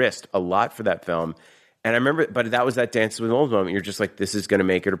risked a lot for that film. And I remember, but that was that Dances with Wolves moment. You're just like, this is going to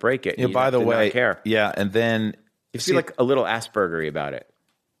make it or break it. Yeah, by the way, care. Yeah, and then you feel like a little Aspergery about it.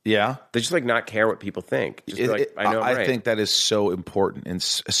 Yeah, they just like not care what people think. Just be like, I know. I think that is so important, and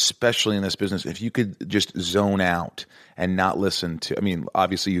especially in this business, if you could just zone out and not listen to. I mean,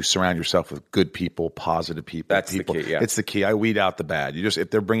 obviously, you surround yourself with good people, positive people. That's the key. Yeah, it's the key. I weed out the bad. You just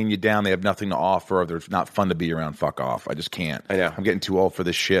if they're bringing you down, they have nothing to offer, or they're not fun to be around. Fuck off. I just can't. I know. I'm getting too old for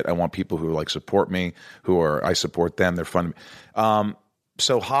this shit. I want people who like support me, I support them. They're fun to me.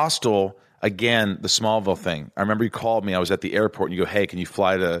 So Hostel. Again, the Smallville thing. I remember you called me. I was at the airport and you go, hey, can you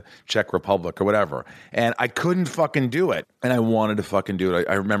fly to Czech Republic or whatever? And I couldn't fucking do it. And I wanted to fucking do it.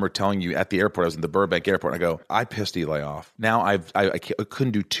 I remember telling you at the airport, I was in the Burbank airport, and I go, I pissed Eli off. Now I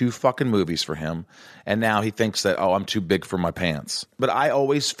couldn't do 2 fucking movies for him. And now he thinks that, I'm too big for my pants. But I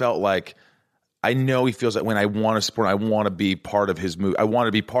always felt like, I know he feels that when I want to support, I want to be part of his movie. I want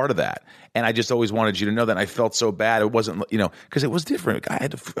to be part of that. And I just always wanted you to know that. And I felt so bad. It wasn't, because it was different. I had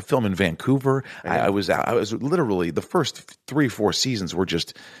to film in Vancouver. I was literally, the first 3-4 seasons were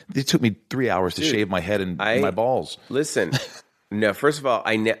just, it took me 3 hours to shave my head and my balls. Listen, no, first of all,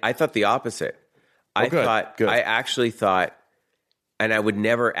 I thought the opposite. Good. I actually thought, and I would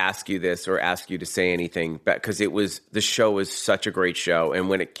never ask you this or ask you to say anything, because the show was such a great show, and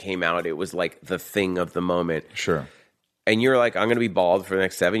when it came out, it was like the thing of the moment. Sure. And you're like, I'm going to be bald for the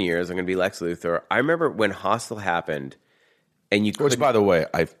next 7 years. I'm going to be Lex Luthor. I remember when Hostel happened, and you. Which, by the way,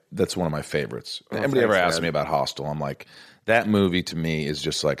 that's one of my favorites. Anybody ever asks me about Hostel, I'm like, that movie to me is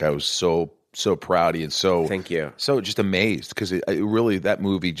just like I was so proud of you and so. Thank you. So just amazed because it really that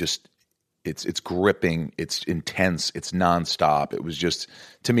movie just. It's gripping, it's intense, it's nonstop. It was just,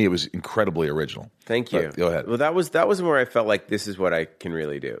 to me, it was incredibly original. Thank you. But go ahead. Well, that was where I felt like this is what I can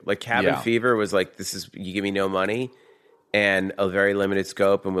really do. Like Cabin Fever was like, this is, you give me no money and a very limited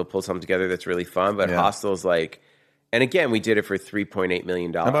scope, and we'll pull something together that's really fun. But Hostel is like, and again, we did it for $3.8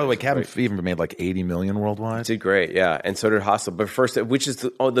 million. And by the way, Cabin Fever made like $80 million worldwide. It did great, yeah. And so did Hostel. But first, which is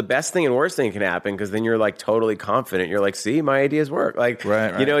the best thing and worst thing can happen, because then you're like totally confident. You're like, see, my ideas work. Like,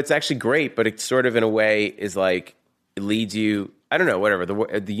 right. It's actually great, but it sort of in a way is like, it leads you, I don't know, whatever.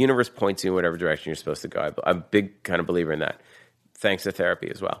 The universe points you in whatever direction you're supposed to go. I'm a big kind of believer in that. Thanks to therapy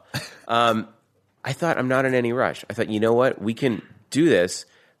as well. I thought, I'm not in any rush. I thought, you know what? We can do this.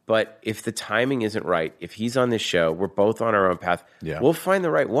 But if the timing isn't right, if he's on this show, we're both on our own path. Yeah. We'll find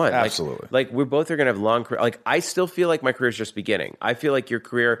the right one. Absolutely. Like we both are going to have long career. Like I still feel like my career is just beginning. I feel like your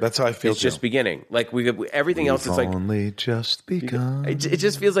career. That's how I feel. Is just beginning. Like everything else is like only just begun. It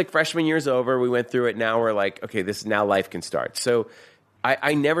just feels like freshman year's over. We went through it. Now we're like, okay, now life can start. So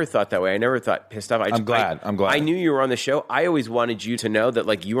I never thought that way. I never thought pissed off. I'm glad. I knew you were on the show. I always wanted you to know that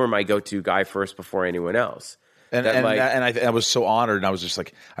like you were my go-to guy first before anyone else. And I was so honored, and I was just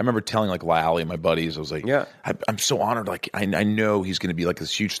like, I remember telling like Lally and my buddies, I was like, I'm so honored. Like I know he's going to be like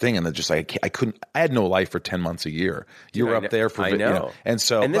this huge thing, and then just like I had no life for 10 months a year. You were up there for, and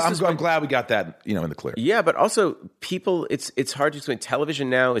so I'm glad we got that in the clear. Yeah, but also people, it's hard to explain. Television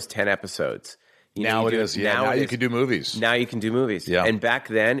now is 10 episodes. Now it is. Yeah, now you can do movies. Now you can do movies. Yeah. And back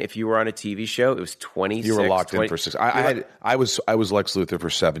then, if you were on a TV show, it was 26. You were locked in for 6. I was Lex Luthor for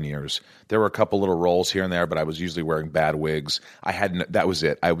 7 years. There were a couple little roles here and there, but I was usually wearing bad wigs. That was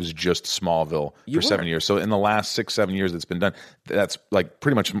it. I was just Smallville for 7 years. So in the last 6-7 years that's been done, that's like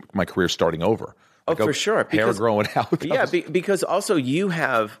pretty much my career starting over. Oh, for sure. Hair growing out. Yeah, because also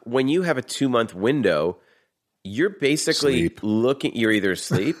when you have a 2-month window, you're basically looking. You're either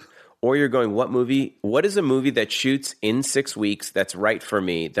asleep. Or you're going, what is a movie that shoots in 6 weeks that's right for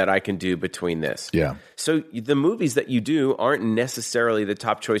me that I can do between this? Yeah. So the movies that you do aren't necessarily the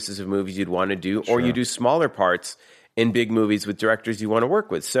top choices of movies you'd want to do, or you do smaller parts in big movies with directors you want to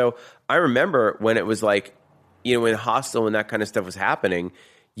work with. So I remember when it was like, when Hostel and that kind of stuff was happening,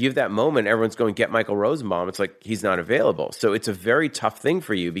 you have that moment, everyone's going, get Michael Rosenbaum. It's like, he's not available. So it's a very tough thing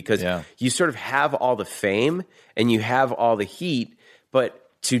for you because you sort of have all the fame and you have all the heat, but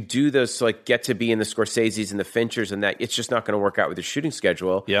to do those, to like get to be in the Scorseses and the Finchers and that, it's just not going to work out with your shooting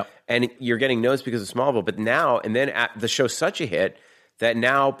schedule. Yeah. And you're getting noticed because of Smallville. But now, and then the show's such a hit that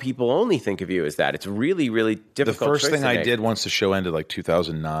now people only think of you as that. It's really, really difficult. The first thing I did once the show ended, like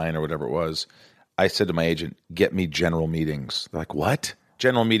 2009 or whatever it was, I said to my agent, get me general meetings. They're like, what?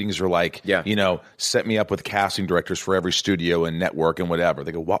 General meetings are like, Yeah. set me up with casting directors for every studio and network and whatever.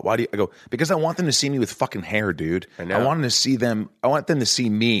 They go, why do you? I go, because I want them to see me with fucking hair, dude. I know. I want them to see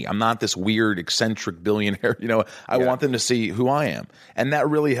me. I'm not this weird, eccentric billionaire. I want them to see who I am. And that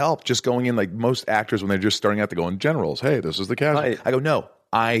really helped, just going in like most actors when they're just starting out, they go in generals. Hey, this is the casting. Right. I go, no.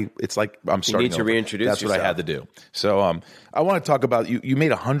 It's like I'm starting. You need to over. reintroduce That's yourself. what I had to do. So I want to talk about you. You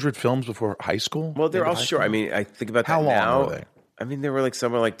made 100 films before high school. Well, they're all short. I mean, I think about How that long now. were they? I mean, they were like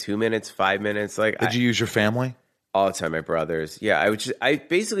somewhere like 2 minutes, 5 minutes. Like, Did you use your family? all the time, my brothers. Yeah, I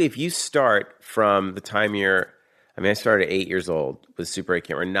basically, if you start from the time I started at 8 years old with a Super 8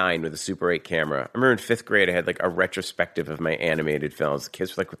 camera, 9 with a Super 8 camera. I remember in 5th grade, I had like a retrospective of my animated films. The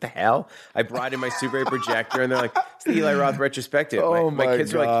kids were like, what the hell? I brought in my Super 8 projector and they're like, it's the Eli Roth retrospective. My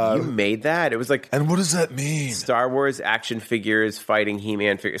kids were like, you made that? It was like, And what does that mean? Star Wars action figures, fighting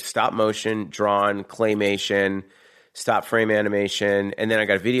He-Man figures, stop motion, drawn, claymation, stop frame animation. And then I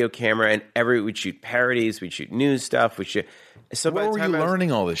got a video camera and we'd shoot parodies, we'd shoot news stuff, So by Where the were you time I was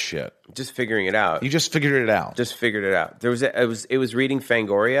learning all this shit? just figuring it out. You just figured it out. Just figured it out. It was reading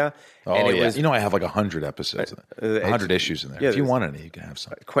Fangoria. And it was, I have like 100 episodes, 100 issues in there. yeah, if you there's- want any, you can have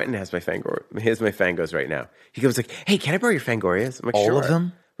some. Quentin has my Fangoria. He has my Fangos right now. He goes like, "Hey, can I borrow your Fangorias?" I'm like, All sure. of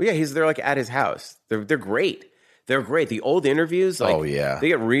them? Well, yeah, they're like at his house. They're great. They're great. The old interviews, like, Oh, yeah. they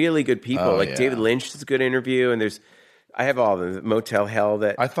get really good people. Oh, like yeah. David Lynch does a good interview, and I have all the Motel Hell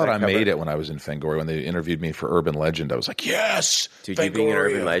that I thought that I cover. made it when I was in Fangoria. When they interviewed me for Urban Legend, I was like, yes! Dude, you being an Fangoria.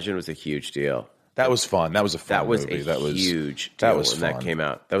 urban legend was a huge deal. That was fun. That was a fun That was movie. a huge deal that was when fun. that came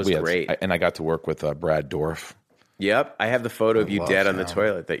out. That was We had- great. and I got to work with Brad Dorff. Yep, I have the photo of you love dead on the him.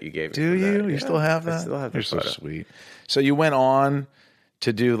 toilet that you gave me. Do for you? that. You Yeah, still have that? I still have You're that so photo. sweet. So you went on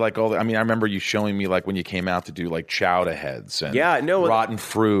to do like all the, I remember you showing me like when you came out to do like Chowder Heads and Rotten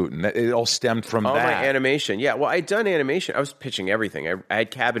Fruit, and it all stemmed from All that. my animation. Yeah, well, I'd done animation. I was pitching everything. I had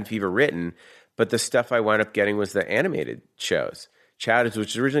Cabin Fever written, but the stuff I wound up getting was the animated shows. Chowders, which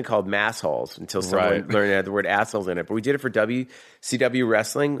was originally called Massholes, until someone Right. learned it had the word assholes in it. But we did it for WCW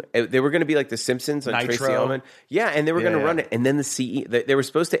Wrestling. They were going to be like The Simpsons on Nitro. Tracy Ullman. Yeah, and they were going to run it. And then the CEO, they were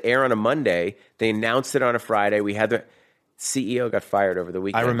supposed to air on a Monday. They announced it on a Friday. We had the CEO got fired over the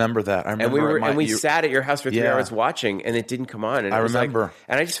weekend. I remember that. I remember And we sat at your house for 3 hours watching, and it didn't come on. And I it was remember. like,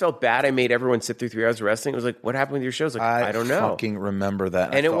 and I just felt bad. I made everyone sit through 3 hours of wrestling. It was like, what happened with your shows? Like, I don't know. fucking remember that.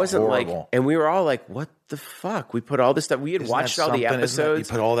 And I it felt wasn't horrible. like, and we were all like, what the fuck? We put all this stuff. We had Isn't watched that all the something? Isn't that- episodes.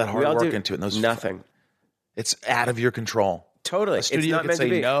 you put all that hard We work do into it, and those nothing. It's out of your control. Totally. A studio it's not could meant say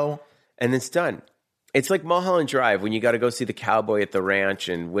to be. no. And it's done. It's like Mulholland Drive when you got to go see the cowboy at the ranch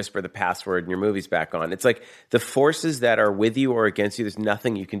and whisper the password and your movie's back on. It's like the forces that are with you or against you, there's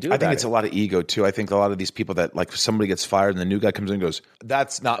nothing you can do I about think it's it. a lot of ego too. I think a lot of these people that like somebody gets fired and the new guy comes in and goes,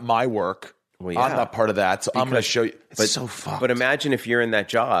 "That's not my work. Well, I'm yeah. not part of that. So I'm going to show you." It's so fucked. But imagine if you're in that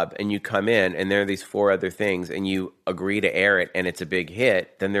job and you come in and there are these 4 other things and you agree to air it and it's a big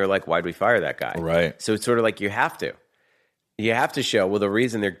hit, then they're like, why'd we fire that guy? Right. So it's sort of like you have to. You have to show, well, the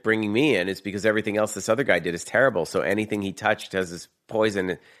reason they're bringing me in is because everything else this other guy did is terrible. So anything he touched has this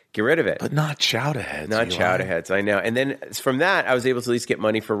poison. Get rid of it. But not Chowder Heads. Not Eli. Chowder Heads, I know. And then from that, I was able to at least get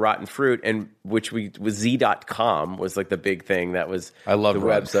money for Rotten Fruit, and which was Z.com was like the big thing. That was I loved the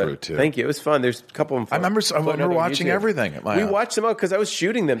Rotten website. Fruit, too. Thank you. It was fun. There's a couple of them. I remember floating on watching YouTube. everything at my We house. watched them all because I was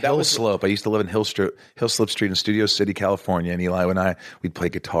shooting them. That Hill was Slope. I used to live in Hillslip Street in Studio City, California. And Eli and I, we'd play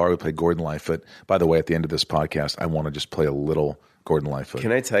guitar. We'd play Gordon Lightfoot. By the way, at the end of this podcast, I want to just play a little Gordon Lightfoot.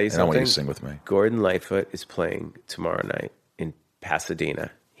 Can I tell you and something? I want you to sing with me. Gordon Lightfoot is playing tomorrow night in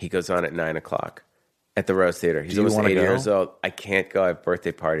Pasadena. He goes on at 9:00 at the Rose Theater. He's Do you almost wanna 80 go? years old. I can't go. I have a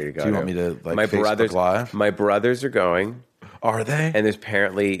birthday party to go. Do you want me to, like, my Facebook brothers, Live? My brothers are going, Are they? and there's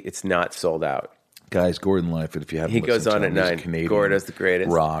apparently it's not sold out. Guys, Gordon Lightfoot, if you haven't He goes listened on to at him, he's 9. Canadian Gordo's the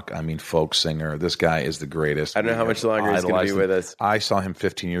greatest. rock, folk singer. This guy is the greatest. I don't know how much longer he's gonna be Idolized him. with us. I saw him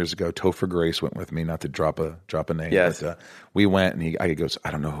 15 years ago. Topher Grace went with me, not to drop a name. Yes. But, we went, and he goes,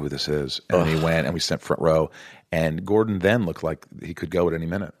 "I don't know who this is." And he went, and we sat front row. And Gordon then looked like he could go at any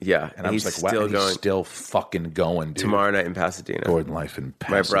minute. Yeah, And I was he's like, wow, still and he's going. still fucking going, dude. Tomorrow night in Pasadena. Gordon Life in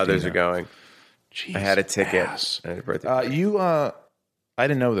My Pasadena. brothers are going. Jeez, I had a ticket. ass. I had a birthday party. I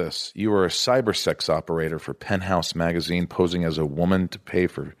didn't know this. You were a cybersex operator for Penthouse magazine, posing as a woman to pay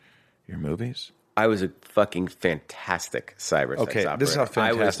for your movies. I was a fucking fantastic cyber sex Okay, operator. this is how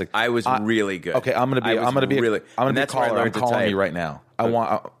fantastic. I was really good. Okay, I'm gonna be a and that's where I caller. I'm learned to calling type. you right now. I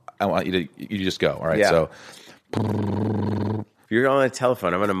want you to just go. All right. Yeah. So You're on a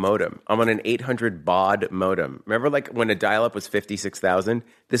telephone. I'm on a modem. I'm on an 800 baud modem. Remember, like when a dial-up was 56,000?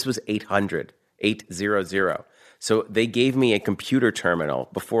 This was 800, 800. So they gave me a computer terminal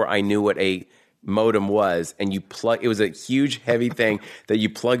before I knew what a modem was, and it was a huge heavy thing that you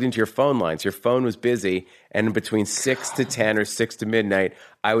plugged into your phone lines. Your phone was busy, and between 6 to 10 or 6 to midnight,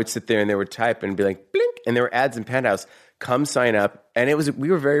 I would sit there and they would type and be like, blink, and there were ads in Penthouse. Come sign up. And we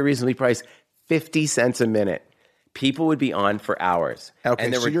were very reasonably priced, 50 cents a minute. People would be on for hours. Okay,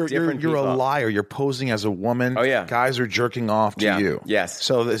 and there so were you're a liar. You're posing as a woman. Oh, yeah. Guys are jerking off to you. Yes.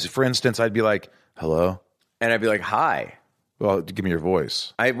 So, for instance, I'd be like, hello? And I'd be like, hi. Well, give me your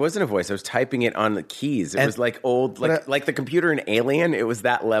voice. I wasn't a voice. I was typing it on the keys. It was like old, like the computer in Alien. It was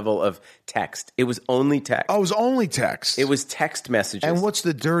that level of text. It was only text. Oh, it was only text. It was text messages. And what's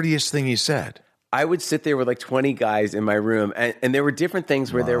the dirtiest thing you said? I would sit there with like 20 guys in my room, and there were different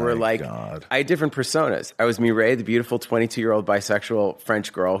things where there were like, God. I had different personas. I was Mireille, the beautiful 22-year-old bisexual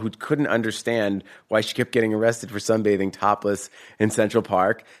French girl who couldn't understand why she kept getting arrested for sunbathing topless in Central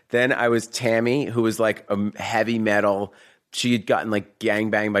Park. Then I was Tammy, who was like a heavy metal. She had gotten like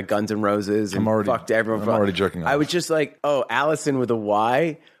gangbanged by Guns N' Roses and fucked everyone. I'm already jerking off. I was just like, oh, Allison with a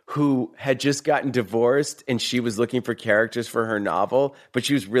Y, who had just gotten divorced and she was looking for characters for her novel, but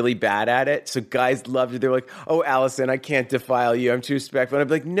she was really bad at it. So guys loved her. They were like, oh, Allison, I can't defile you. I'm too respectful. And I'd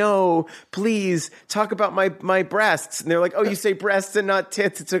be like, no, please talk about my breasts. And they're like, oh, you say breasts and not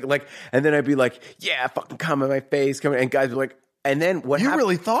tits. It's like, and then I'd be like, yeah, fucking come on my face. Come on. And guys were like, and then what happened? You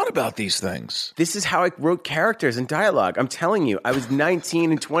really thought about these things. This is how I wrote characters and dialogue. I'm telling you, I was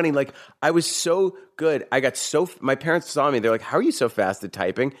 19 and 20. Like, I was so good. My parents saw me. They're like, how are you so fast at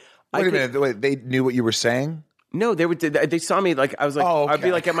typing? Wait a minute. They knew what you were saying? No, they saw me like, I was like, oh, okay. I'd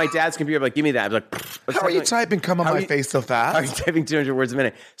be like at my dad's computer, like, give me that. I'd be like, how are you typing come on my face so fast? How are you typing 200 words a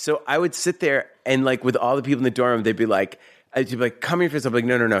minute? So I would sit there and like with all the people in the dorm, they'd be like, come here for this. I'm like,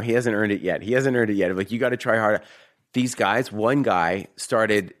 no, he hasn't earned it yet. I'm like, you got to try harder. These guys, one guy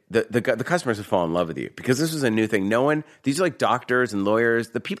started, the customers would fall in love with you because this was a new thing. These are like doctors and lawyers.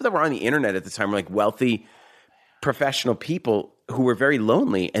 The people that were on the internet at the time were like wealthy, professional people who were very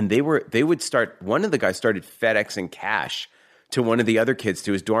lonely. And one of the guys started FedExing cash to one of the other kids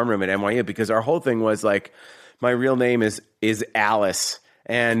to his dorm room at NYU because our whole thing was like, my real name is Alice.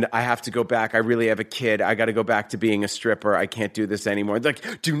 And I have to go back. I really have a kid. I got to go back to being a stripper. I can't do this anymore. They're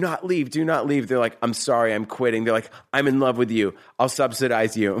like, do not leave. Do not leave. They're like, I'm sorry. I'm quitting. They're like, I'm in love with you. I'll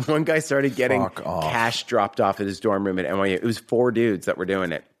subsidize you. And one guy started getting cash dropped off at his dorm room at NYU. It was 4 dudes that were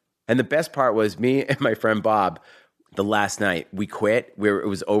doing it. And the best part was me and my friend Bob, the last night, we quit. It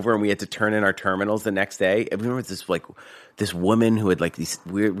was over and we had to turn in our terminals the next day. And there was this woman who had like these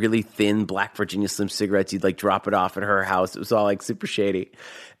really thin black Virginia Slim cigarettes. You'd like drop it off at her house. It was all like super shady.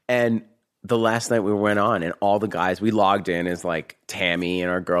 And the last night we went on and all the guys, we logged in as like Tammy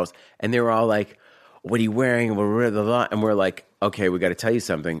and our girls. And they were all like, what are you wearing? And we're like, okay, we got to tell you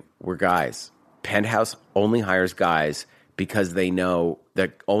something. We're guys. Penthouse only hires guys because they know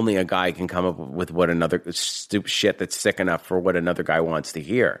that only a guy can come up with what another stupid shit that's sick enough for what another guy wants to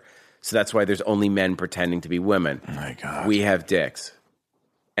hear. So that's why there's only men pretending to be women. Oh my God. We have dicks.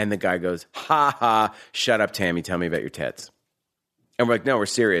 And the guy goes, ha ha, shut up, Tammy, tell me about your tits. And we're like, no, we're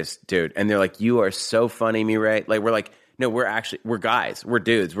serious, dude. And they're like, you are so funny, Mireille. Like, we're like, no, we're guys. We're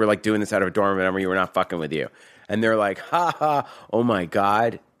dudes. We're like doing this out of a dorm room. We're not fucking with you. And they're like, ha ha, oh my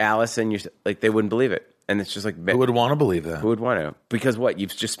God, Allison, you're like, they wouldn't believe it. And it's just like, who would want to believe that? Who would want to? Because what?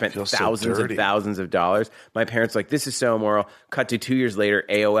 You've just spent thousands and thousands of dollars. My parents are like, this is so immoral. Cut to 2 years later,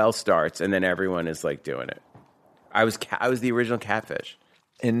 AOL starts, and then everyone is like doing it. I was the original catfish.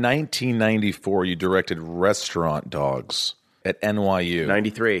 In 1994, you directed Restaurant Dogs at NYU.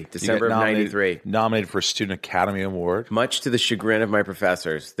 93, December of 93. Nominated for a Student Academy Award. Much to the chagrin of my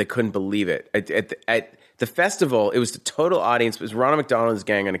professors. They couldn't believe it. At the festival, it was the total audience. It was Ronald McDonald's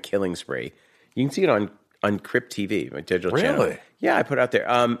gang on a killing spree. You can see it on Crypt TV, my digital channel. Really? Yeah, I put it out there.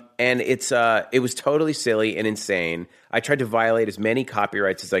 And it was totally silly and insane. I tried to violate as many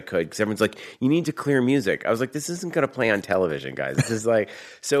copyrights as I could because everyone's like, you need to clear music. I was like, this isn't going to play on television, guys. This is like,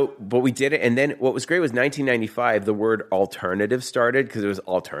 but we did it. And then what was great was 1995, the word alternative started because it was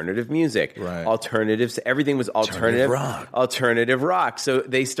alternative music. Right. Alternatives. Everything was alternative rock. Alternative rock. So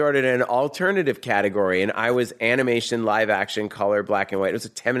they started an alternative category and I was animation, live action, color, black and white. It was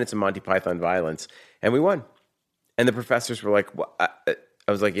 10 minutes of Monty Python violence. And we won. And the professors were like, what?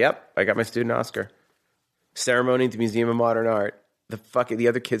 I was like, yep, I got my student Oscar. Ceremony at the Museum of Modern Art. The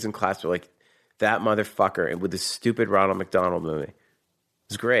other kids in class were like, that motherfucker with this stupid Ronald McDonald movie. It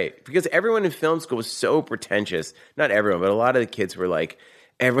was great. Because everyone in film school was so pretentious. Not everyone, but a lot of the kids were like,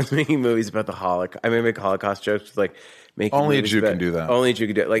 everyone's making movies about the Holocaust. I mean, make Holocaust jokes. Like, making only a Jew can do that. Only a Jew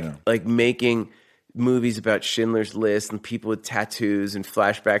can do it. Like making movies about Schindler's List and people with tattoos and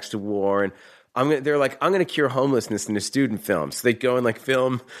flashbacks to war and they're like, I'm going to cure homelessness in a student film. So they'd go and like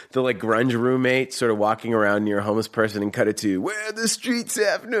film the like grunge roommate sort of walking around near a homeless person and cut it to where the streets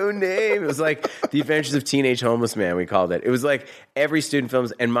have no name. It was like The Adventures of Teenage Homeless Man, we called it. It was like every student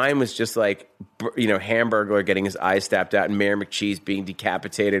films. And mine was just like, Hamburglar getting his eyes stabbed out and Mayor McCheese being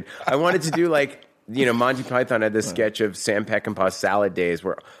decapitated. I wanted to do like, Monty Python had this sketch of Sam Peckinpah's Salad Days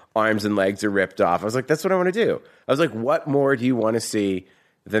where arms and legs are ripped off. I was like, that's what I want to do. I was like, what more do you want to see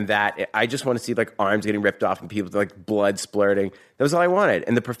than that? I just want to see like arms getting ripped off and people like blood splurting. That was all I wanted.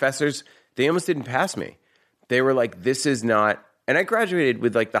 And the professors, they almost didn't pass me. They were like, this is not, and I graduated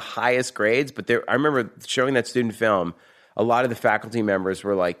with like the highest grades, but I remember showing that student film, a lot of the faculty members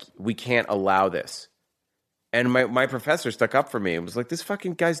were like, we can't allow this. And my professor stuck up for me and was like, this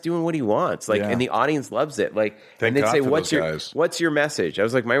fucking guy's doing what he wants. Like, and the audience loves it. Like, Thank and they'd God say, for what's your message? I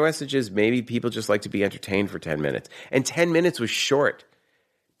was like, my message is maybe people just like to be entertained for 10 minutes. And 10 minutes was short.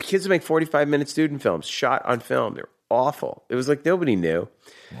 Kids make 45-minute student films, shot on film. They're awful. It was like nobody knew.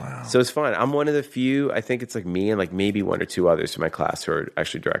 Wow. So it's fun. I'm one of the few, I think it's like me and like maybe one or two others in my class who are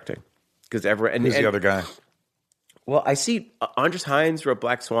actually directing. Because Who's the other guy? Well, I see Andres Hines wrote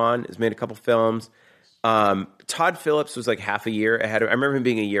Black Swan, has made a couple films. Todd Phillips was like half a year ahead of I remember him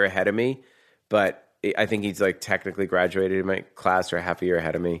being a year ahead of me, but I think he's like technically graduated in my class or half a year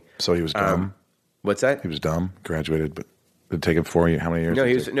ahead of me. So he was dumb. What's that? He was dumb, graduated, but it take him 4 years. How many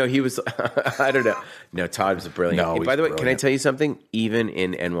years? He was I don't know. No, Todd was brilliant. No, by the way, brilliant. can I tell you something? Even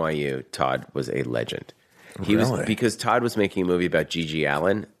in NYU, Todd was a legend. He was because Todd was making a movie about Gigi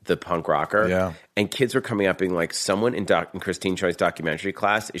Allen, the punk rocker. Yeah. And kids were coming up being like, someone in Christine Choi's documentary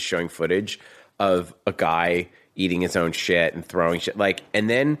class is showing footage of a guy eating his own shit and throwing shit. Like, and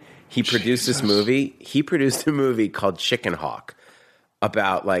then he produced this movie. He produced a movie called Chicken Hawk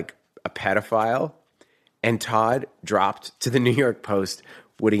about like a pedophile. And Todd dropped to the New York Post,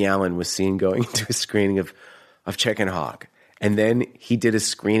 Woody Allen was seen going to a screening of Chicken Hawk. And then he did a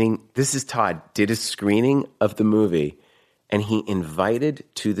screening. This is Todd, did a screening of the movie. And he invited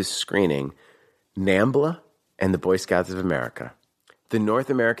to the screening NAMBLA and the Boy Scouts of America, the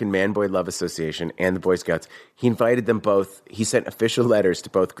North American Man-Boy Love Association and the Boy Scouts. He invited them both. He sent official letters to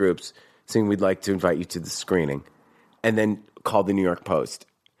both groups saying, we'd like to invite you to the screening. And then called the New York Post.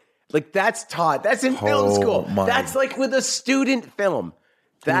 Like, that's Todd. That's in film school. That's like with a student film.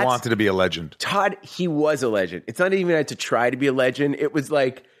 He wanted to be a legend. Todd, he was a legend. It's not even had to try to be a legend. It was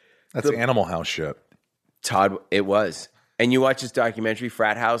like... That's Animal House shit. Todd, it was. And you watch this documentary,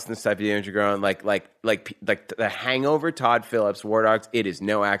 Frat House, and this type of image you're going, like The Hangover, Todd Phillips, War Dogs, it is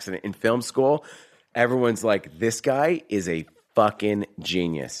no accident. In film school, everyone's like, this guy is a fucking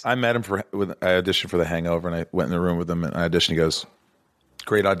genius. I met him I auditioned for The Hangover, and I went in the room with him, and I auditioned. He goes,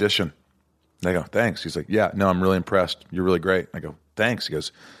 great audition. And I go, thanks. He's like, yeah, no, I'm really impressed. You're really great. I go, thanks. He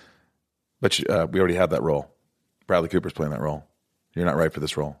goes, but we already have that role. Bradley Cooper's playing that role. You're not right for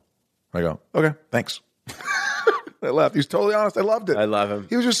this role. I go, okay, thanks. I left. He was totally honest. I loved it. I love him.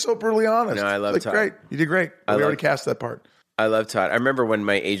 He was just so brutally honest. No, I love Todd. Great. You did great. We already cast that part. I love Todd. I remember when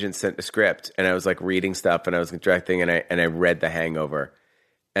my agent sent a script and I was like reading stuff and I was directing and I read The Hangover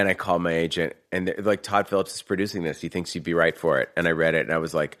and I called my agent and they're like, Todd Phillips is producing this. He thinks you'd be right for it. And I read it and I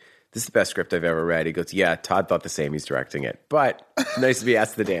was like, this is the best script I've ever read. He goes, yeah, Todd thought the same. He's directing it. But nice to be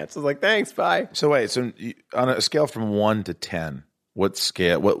asked to dance. I was like, thanks, bye. So wait, on a scale from 1 to 10,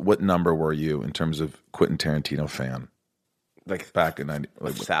 what number were you in terms of Quentin Tarantino fan? Like back in 90,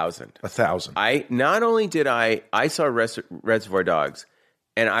 like 1,000. 1,000. I not only did I saw Reservoir Dogs,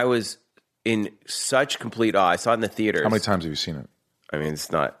 and I was in such complete awe. I saw it in the theaters. How many times have you seen it? I mean,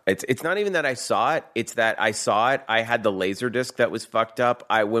 it's not even that I saw it. It's that I saw it. I had the Laserdisc that was fucked up.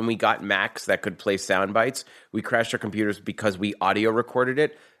 When we got Macs that could play sound bites, we crashed our computers because we audio recorded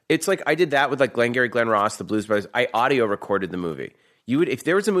it. It's like I did that with like Glengarry Glen Ross, the Blues Brothers. I audio recorded the movie. If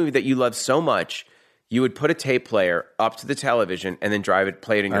there was a movie that you loved so much, you would put a tape player up to the television and then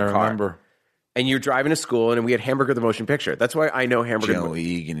play it in your car. I remember. And you're driving to school, and we had Hamburger the Motion Picture. That's why I know Hamburger. Joe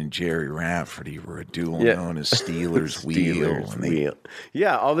Egan and Jerry Rafferty were a duo known as Steelers Wheel.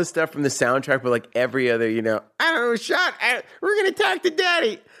 Yeah, all this stuff from the soundtrack, but like every other, I don't know, shot. We're going to talk to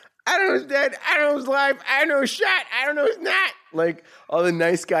Daddy. I don't know who's dead. I don't know who's live. I don't know who's shot. I don't know who's not. Like all the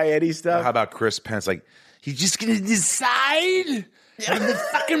nice guy Eddie stuff. How about Chris Pence? Like, he's just going to decide out of the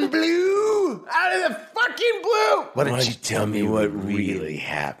fucking blue. Out of the fucking blue. Why don't you tell me what really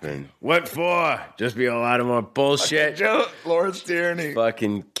happened? What for? Just be a lot of more bullshit. Lawrence Tierney.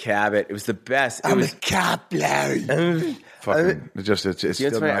 Fucking Cabot. It was the best. I'm a cop, Larry. Fucking, it's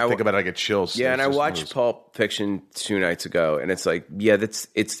still, I think about it, I get chills. Yeah, and I watched Pulp Fiction 2 nights ago, and it's like, yeah,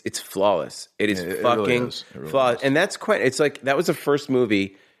 it's flawless. It is fucking flawless. And that's quite, it's like, that was the first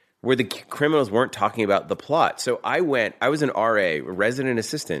movie where the criminals weren't talking about the plot. So I was an RA, a resident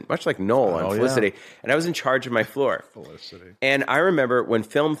assistant, much like Noel on Felicity, and I was in charge of my floor. Felicity. And I remember when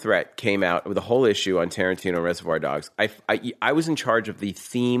Film Threat came out with a whole issue on Tarantino and Reservoir Dogs, I was in charge of the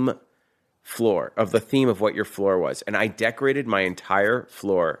theme of what your floor was. And I decorated my entire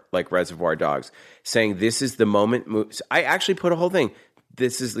floor like Reservoir Dogs, saying this is the moment. I actually put a whole thing.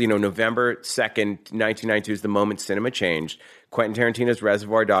 This is, November 2nd, 1992 is the moment cinema changed. Quentin Tarantino's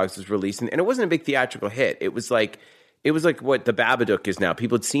Reservoir Dogs was released, and it wasn't a big theatrical hit. It was like what The Babadook is now.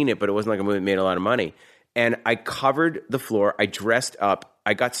 People had seen it, but it wasn't like a movie that made a lot of money. And I covered the floor. I dressed up.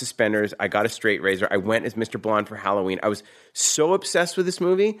 I got suspenders. I got a straight razor. I went as Mr. Blonde for Halloween. I was so obsessed with this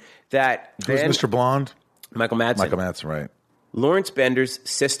movie that Who's Mr. Blonde? Michael Madsen. Michael Madsen, right. Lawrence Bender's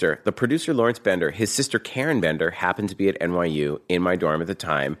sister, the producer Lawrence Bender, his sister Karen Bender happened to be at NYU in my dorm at the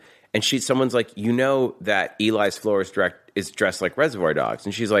time. And someone's like, that Eli's floor is dressed like Reservoir Dogs.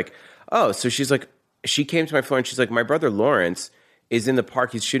 And she's like, oh, so she's like, she came to my floor and she's like, my brother Lawrence is in the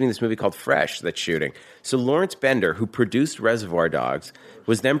park. He's shooting this movie called Fresh that's shooting. So Lawrence Bender, who produced Reservoir Dogs,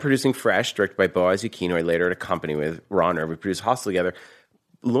 was then producing Fresh, directed by Boaz Aquino. I later had a company with Ron Irving. We produced Hustle together.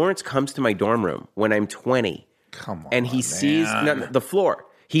 Lawrence comes to my dorm room when I'm 20. Come on, and he sees the floor.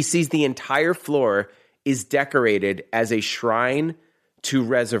 He sees the entire floor is decorated as a shrine to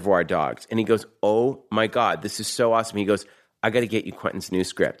Reservoir Dogs. And he goes, oh my God, this is so awesome. He goes, I got to get you Quentin's new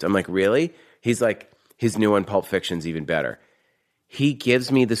script. I'm like, really? He's like, his new one, Pulp Fiction's even better. He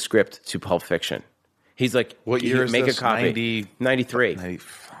gives me the script to Pulp Fiction. He's like, what year is make this? a copy. 93.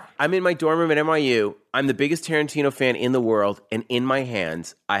 95. I'm in my dorm room at NYU. I'm the biggest Tarantino fan in the world. And in my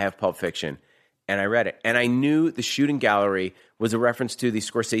hands, I have Pulp Fiction. And I read it. And I knew the shooting gallery was a reference to the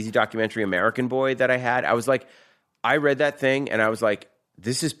Scorsese documentary American Boy that I had. I was like, I read that thing and I was like,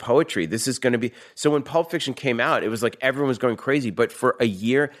 this is poetry. This is going to be. So when Pulp Fiction came out, it was like everyone was going crazy. But for a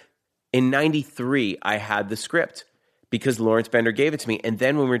year, in 93, I had the script because Lawrence Bender gave it to me. And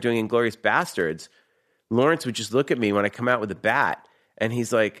then when we were doing Inglourious Bastards, Lawrence would just look at me when I come out with a bat and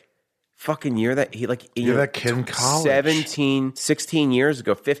he's like, fucking year that he like you're that kid in college 16 years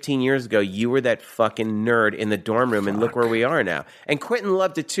ago, 15 years ago, you were that fucking nerd in the dorm room and look where we are now. And Quentin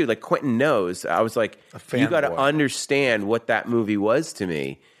loved it too. Like Quentin knows. I was like, you got to understand what that movie was to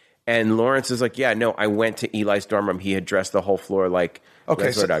me. And Lawrence is like, yeah, no, I went to Eli's dorm room. He had dressed the whole floor like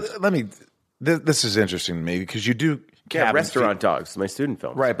so let me this is interesting to me because you do Restaurant Dogs, my student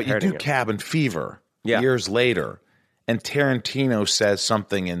film. Right, but you do Cabin Fever years later. And Tarantino says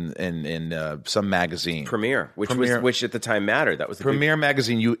something in some magazine, Premiere, which at the time mattered. That was the Premiere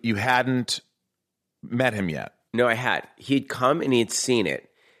magazine. You hadn't met him yet. No, I had. He'd come and he had seen it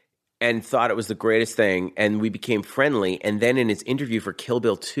and thought it was the greatest thing, and we became friendly. And then in his interview for Kill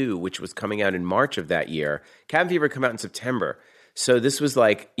Bill 2, which was coming out in March of that year, Cabin Fever came out in September. So this was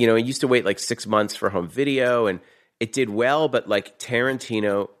like, I used to wait like 6 months for home video, and it did well, but like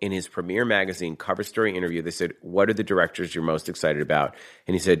Tarantino in his Premiere magazine cover story interview, they said, what are the directors you're most excited about?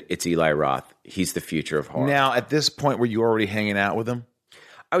 And he said, it's Eli Roth. He's the future of horror. Now, at this point, were you already hanging out with him?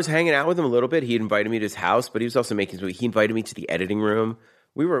 I was hanging out with him a little bit. He invited me to his house, but he was also making his movie. He invited me to the editing room.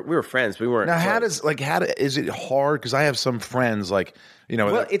 We were friends. We weren't. Now, is it hard? Because I have some friends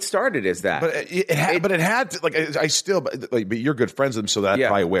Well, it started as that, but it had to, I still, but you're good friends with them, so that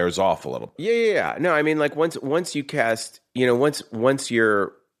probably wears off a little. Yeah. No, I mean, like once you cast, once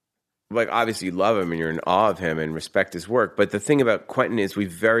you're like, obviously you love him and you're in awe of him and respect his work. But the thing about Quentin is we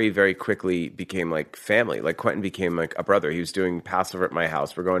very, very quickly became like family. Like Quentin became like a brother. He was doing Passover at my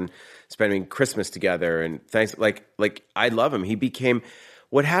house. We're going spending Christmas together and thanks. Like I love him. He became.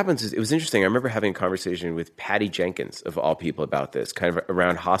 What happens is, it was interesting. I remember having a conversation with Patty Jenkins, of all people, about this, kind of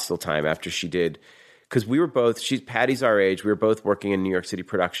around Hostel time after she did, because we were both, Patty's our age, we were both working in New York City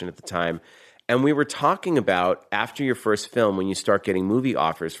production at the time, and we were talking about, after your first film, when you start getting movie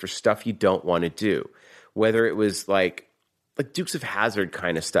offers for stuff you don't want to do, whether it was like Dukes of Hazzard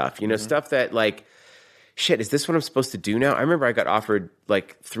kind of stuff, stuff that like, shit, is this what I'm supposed to do now? I remember I got offered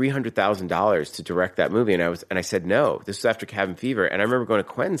like $300,000 to direct that movie, and I said no. This was after Cabin Fever, and I remember going to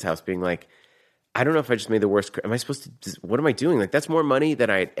Quentin's house, being like, I don't know if I just made the worst. Am I supposed to? What am I doing? Like that's more money than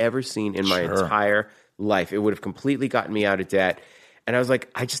I had ever seen in my entire life. It would have completely gotten me out of debt. And I was like,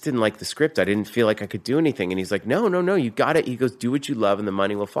 I just didn't like the script. I didn't feel like I could do anything. And he's like, no, you got it. He goes, do what you love, and the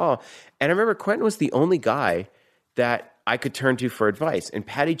money will fall. And I remember Quentin was the only guy that I could turn to for advice. And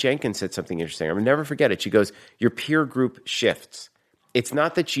Patty Jenkins said something interesting. I'll never forget it. She goes, your peer group shifts. It's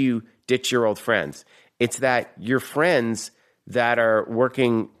not that you ditch your old friends. It's that your friends that are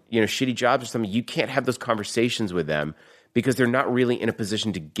working, shitty jobs or something, you can't have those conversations with them because they're not really in a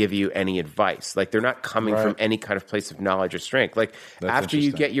position to give you any advice. Like they're not coming from any kind of place of knowledge or strength. Like after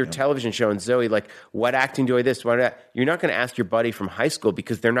you get your television show and Zoe, like what acting do I this, what that, you're not going to ask your buddy from high school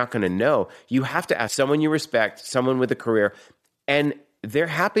because they're not going to know. You have to ask someone you respect, someone with a career, and they're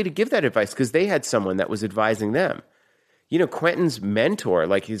happy to give that advice because they had someone that was advising them. You know, Quentin's mentor,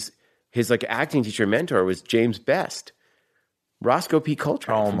 like his like acting teacher mentor was James Best. Roscoe P.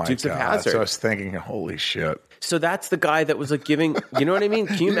 Coltrane from Dukes of Hazzard. So I was thinking, holy shit. So that's the guy that was like giving, you know what I mean?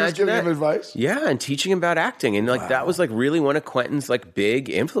 Can you imagine that? Him advice? Yeah, and teaching him about acting. And like that was like really one of Quentin's like big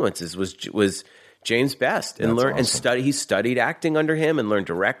influences was James Best. And he studied acting under him and learned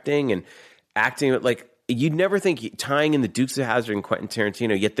directing and acting. Like you'd never think tying in the Dukes of Hazzard and Quentin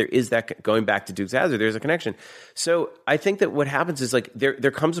Tarantino, yet there is that going back to Dukes of Hazzard, there's a connection. So I think that what happens is like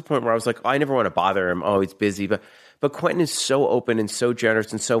there comes a point where I was like, I never want to bother him. Oh, he's busy. But Quentin is so open and so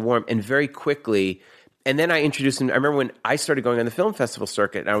generous and so warm and very quickly. And then I introduced him. I remember when I started going on the film festival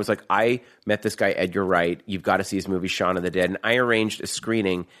circuit and I was like, I met this guy, Edgar Wright. You've got to see his movie, Shaun of the Dead. And I arranged a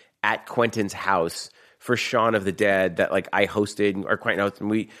screening at Quentin's house for Shaun of the Dead that like I hosted or Quentin hosted. And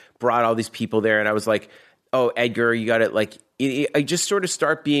we brought all these people there. And I was like, oh, Edgar, you got to like, I just sort of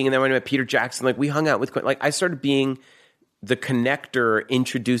start being, and then when I met Peter Jackson, like we hung out with Quentin. Like I started being the connector,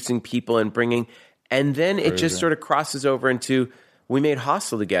 introducing people and bringing, and then it just sort of crosses over into, we made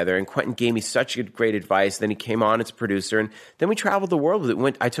Hostel together, and Quentin gave me such great advice. Then he came on as a producer, and then we traveled the world with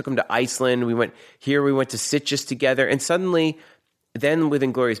it. I took him to Iceland. We went here. We went to Sitges together, and suddenly, then with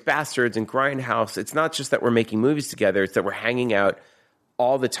Inglourious Bastards and Grindhouse, it's not just that we're making movies together; it's that we're hanging out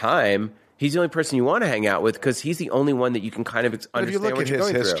all the time. He's the only person you want to hang out with because he's the only one that you can kind of understand. If you look what at you're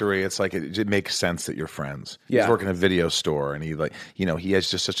his going history, through. it's like it makes sense that you're friends. Yeah. He's working in a video store, and he he has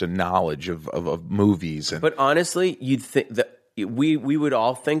just such a knowledge of movies. And But honestly, you'd think that we would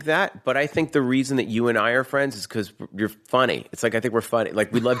all think that, but I think the reason that you and I are friends is because you're funny. It's like I think we're funny.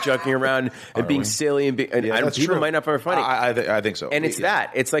 Like we love joking around and being silly and that's people true. might not find it funny. I think so. And it's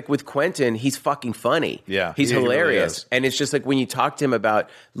that. It's like with Quentin, he's fucking funny. Yeah. He's Yeah, he really hilarious. is. And it's just like when you talk to him about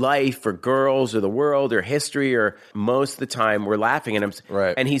life or girls or the world or history, or most of the time we're laughing at him.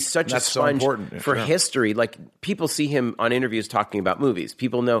 Right. And he's such That's a so sponge important. for Sure. history. Like people see him on interviews talking about movies.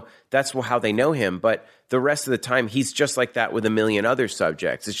 People know that's how they know him. But the rest of the time, he's just like that with a million other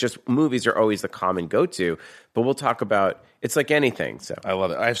subjects. It's just movies are always the common go-to. But we'll talk about, it's like anything. So I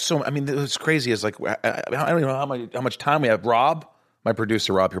love it. What's crazy is like, I don't know how much time we have. Rob, my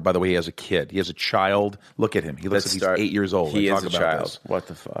producer, Rob here, by the way, he has a kid. He has a child. Look at him. He looks like he's 8 years old. He I is talk a about child. this. What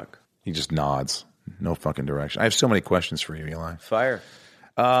the fuck? He just nods. No fucking direction. I have so many questions for you, Eli. Fire.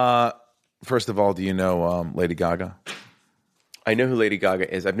 First of all, do you know Lady Gaga? I know who Lady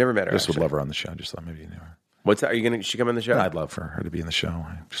Gaga is. I've never met her. Just would actually. love her on the show. Just thought maybe you knew her. What's that? Are you gonna? She come on the show? I'd love for her to be in the show.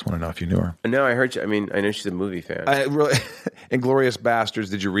 I just want to know if you knew her. No, I heard. I mean, I know she's a movie fan. Inglourious Bastards.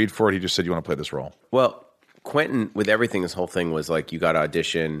 Did you read for it? He just said you want to play this role. Well, Quentin, with everything, his whole thing was like, you got to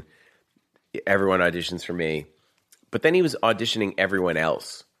audition. Everyone auditions for me, but then he was auditioning everyone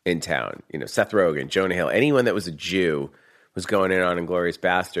else in town. You know, Seth Rogen, Jonah Hill, anyone that was a Jew was going in on Inglourious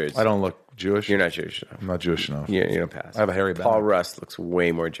Bastards. I don't look Jewish. You're not Jewish enough. I'm not Jewish enough. You don't pass. I have a hairy back. Paul Rust looks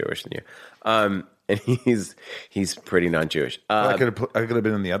way more Jewish than you. And he's pretty non-Jewish. I could have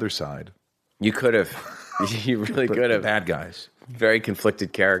been on the other side. You could have. You really could have. Bad guys. Very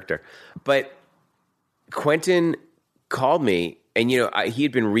conflicted character. But Quentin called me, and he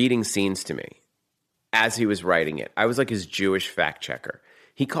had been reading scenes to me as he was writing it. I was like his Jewish fact checker.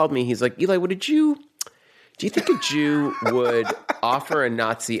 He called me. He's like, Eli, do you think a Jew would offer a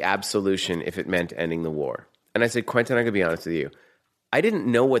Nazi absolution if it meant ending the war? And I said, Quentin, I'm going to be honest with you. I didn't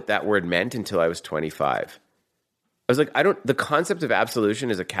know what that word meant until I was 25. I was like, the concept of absolution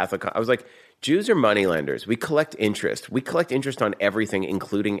is a Catholic. I was like, Jews are moneylenders. We collect interest. We collect interest on everything,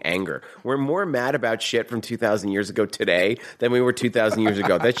 including anger. We're more mad about shit from 2,000 years ago today than we were 2,000 years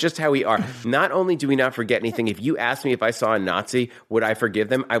ago. That's just how we are. Not only do we not forget anything, if you asked me if I saw a Nazi, would I forgive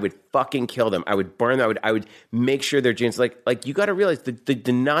them? I would fucking kill them. I would burn them. I would make sure their genes, like you got to realize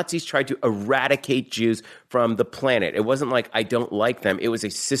the Nazis tried to eradicate Jews from the planet. It wasn't like I don't like them. It was a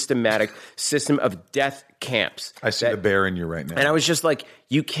systematic system of death camps. I see the bear in you right now. And I was just like,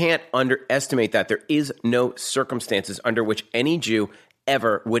 you can't underestimate that. There is no circumstances under which any Jew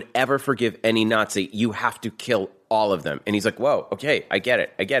would ever forgive any Nazi. You have to kill all of them. And he's like, whoa, okay, I get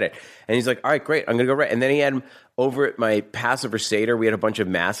it. And he's like, all right, great, I'm going to go right. And then he had him over at my Passover Seder, we had a bunch of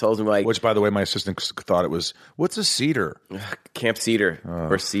mass halls, and we're like, Which, by the way, my assistant thought it was, what's a cedar? Camp Cedar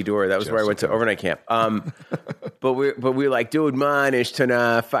or Cedar. That was where I went to overnight camp. But we were like, dude, manish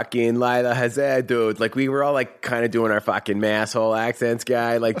tana fucking Lila Hazeh, dude. Like, we were all like kind of doing our fucking masshole accents,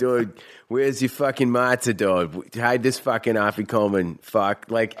 guy. Like, dude, where's your fucking matzah, dude? Hide this fucking afikoman, fuck.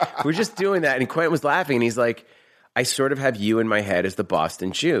 Like, we're just doing that. And Quentin was laughing, and he's like, I sort of have you in my head as the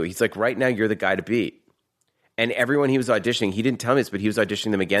Boston Jew. He's like, right now you're the guy to beat. And everyone he was auditioning, he didn't tell me this, but he was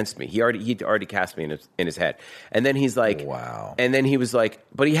auditioning them against me. He'd already cast me in his head. And then he's like, wow. And then he was like,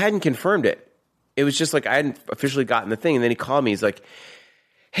 but he hadn't confirmed it. It was just like I hadn't officially gotten the thing. And then he called me. He's like,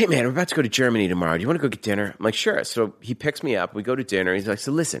 hey, man, we're about to go to Germany tomorrow. Do you want to go get dinner? I'm like, sure. So he picks me up. We go to dinner. He's like,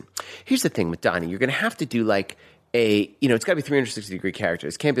 so listen, here's the thing with Donnie. You're going to have to do like it's got to be 360-degree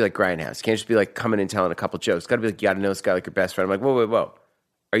characters. It can't be like Grindhouse. It can't just be like coming and telling a couple jokes. It's got to be like you got to know this guy like your best friend. I'm like, whoa.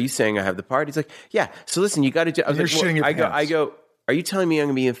 Are you saying I have the part? He's like, yeah. So listen, you got to do. I was You're like, shitting your pants. I go. Are you telling me I'm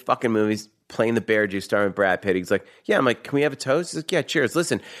going to be in fucking movies playing the Bear Jew starring Brad Pitt? He's like, yeah. I'm like, can we have a toast? He's like, yeah, cheers.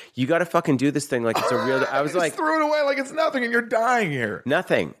 Listen, you got to fucking do this thing like it's a real. I was like, threw it away like it's nothing, and you're dying here.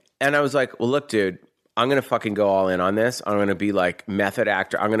 Nothing. And I was like, well, look, dude, I'm going to fucking go all in on this. I'm going to be like method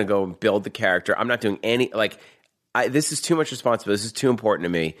actor. I'm going to go and build the character. I'm not doing any this is too much responsibility. This is too important to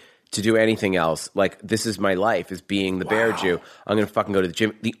me to do anything else. Like, this is my life, is being the Bear Jew. I'm going to fucking go to the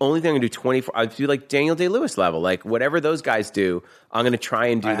gym. The only thing I'm going to do 24, I'd do like Daniel Day-Lewis level. Like, whatever those guys do, I'm going to try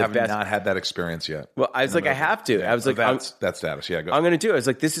and do the best. I have not had that experience yet. Well, I was like, I have to. Yeah, I was like, that status. Yeah, go. I'm going to do it. I was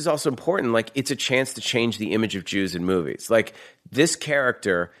like, this is also important. Like, it's a chance to change the image of Jews in movies. Like, this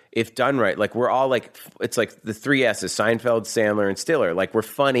character, if done right, like, we're all like, it's like the three S's, Seinfeld, Sandler, and Stiller. Like, we're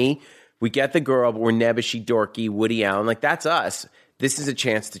funny. We get the girl, but we're nebbishy, dorky, Woody Allen. Like, that's us. This is a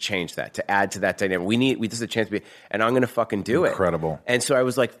chance to change that, to add to that dynamic. This is a chance to be, and I'm going to fucking do it. Incredible. And so I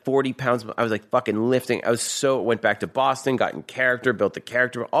was like 40 pounds. I was like fucking lifting. Went back to Boston, got in character, built the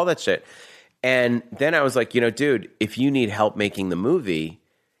character, all that shit. And then I was like, dude, if you need help making the movie,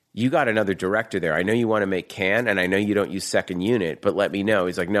 you got another director there. I know you want to make Can, and I know you don't use second unit, but let me know.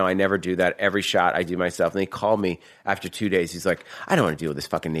 He's like, no, I never do that. Every shot I do myself. And he called me after 2 days. He's like, I don't want to deal with this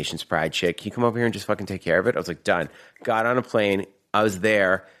fucking Nation's Pride chick. Can you come over here and just fucking take care of it? I was like, done. Got on a plane. I was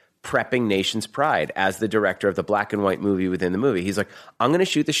there prepping Nation's Pride as the director of the black and white movie within the movie. He's like, I'm going to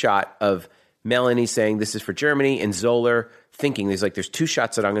shoot the shot of Melanie saying this is for Germany, and Zoller thinking there's 2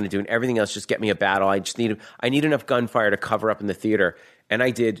 shots that I'm going to do, and everything else just get me a battle. I need enough gunfire to cover up in the theater. And I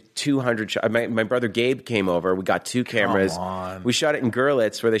did 200 shots. My brother Gabe came over. We got 2 cameras. Come on. We shot it in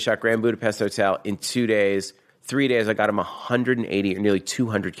Görlitz, where they shot Grand Budapest Hotel in 2 days. 3 days, I got him 180 or nearly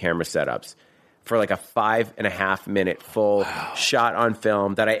 200 camera setups for like a 5.5 minute full shot on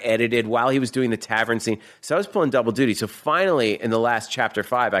film that I edited while he was doing the tavern scene. So I was pulling double duty. So finally, in the last chapter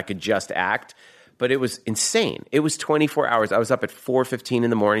 5, I could just act. But it was insane. It was 24 hours. I was up at 4:15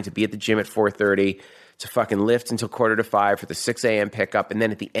 in the morning to be at the gym at 4:30 to fucking lift until 4:45 for the 6 a.m. pickup. And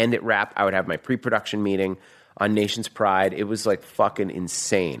then at the end at Wrap, I would have my pre-production meeting on Nation's Pride. It was like fucking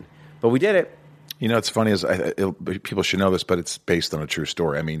insane. But we did it. It's funny, people should know this, but it's based on a true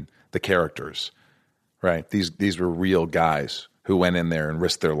story. I mean, the characters, right? These were real guys who went in there and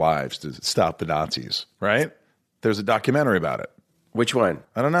risked their lives to stop the Nazis, right? There's a documentary about it. Which one?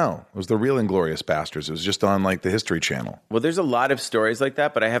 I don't know. It was The Real Inglourious Bastards. It was just on like the History Channel. Well, there's a lot of stories like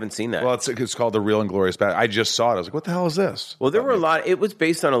that, but I haven't seen that. Well, it's called The Real Inglourious Bastards. I just saw it. I was like, what the hell is this? Well, there were a lot. It was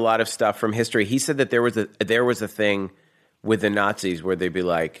based on a lot of stuff from history. He said that there was a thing with the Nazis where they'd be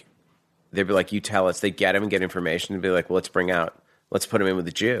like, you tell us. They'd get him and get information and be like, well, let's put him in with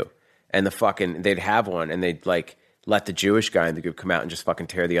the Jew. And they'd have one, and they'd like let the Jewish guy in the group come out and just fucking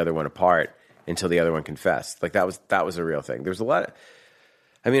tear the other one apart until the other one confessed. Like that was a real thing. There was a lot of,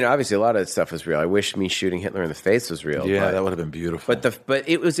 obviously a lot of that stuff was real. I wish me shooting Hitler in the face was real. Yeah, that would have been beautiful. But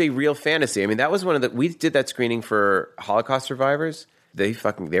it was a real fantasy. I mean, that was we did that screening for Holocaust survivors. They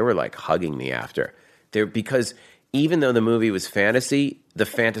were like hugging me after. Because even though the movie was fantasy, the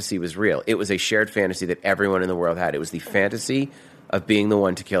fantasy was real. It was a shared fantasy that everyone in the world had. It was the fantasy of being the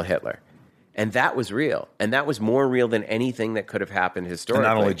one to kill Hitler. And that was real. And that was more real than anything that could have happened historically.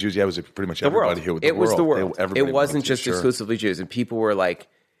 And not only Jews, it was pretty much everybody here with the world. It was the world. It wasn't just exclusively Jews. And people were like,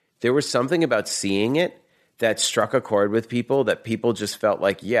 there was something about seeing it that struck a chord with people that people just felt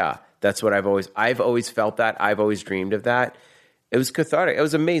like, yeah, that's what I've always felt that. I've always dreamed of that. It was cathartic. It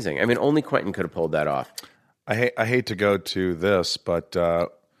was amazing. I mean, only Quentin could have pulled that off. I hate to go to this, but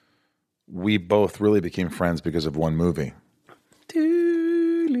we both really became friends because of one movie.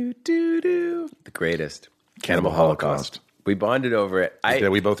 The greatest. Cannibal Holocaust. We bonded over it. Yeah,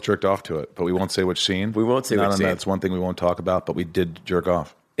 we both jerked off to it, but we won't say which scene. We won't say which scene. That's one thing we won't talk about, but we did jerk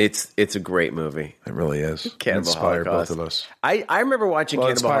off. It's a great movie. It really is. Cannibal Inspired Holocaust. both of us. I remember watching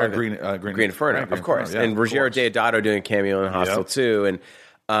Cannibal inspired Holocaust. Green Green Inferno, Green of course. Inferno, yeah, and of Ruggiero course. Deodato doing a cameo in Hostel Yep. too.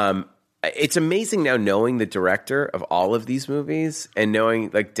 And it's amazing now knowing the director of all of these movies and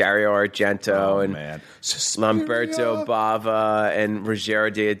knowing like Dario Argento and man. Lamberto Bava and Ruggiero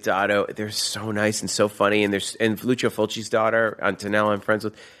Deodato. They're so nice and so funny. And Lucio Fulci's daughter, Antonella, I'm friends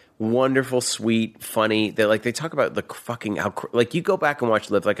with. Wonderful, sweet, funny. They talk about the fucking you go back and watch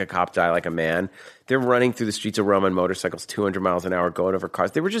Live Like a Cop, Die Like a Man. They're running through the streets of Rome on motorcycles, 200 miles an hour, going over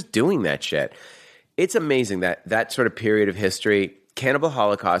cars. They were just doing that shit. It's amazing that sort of period of history. Cannibal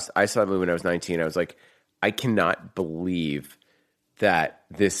Holocaust. I saw that movie when I was 19. I was like, I cannot believe that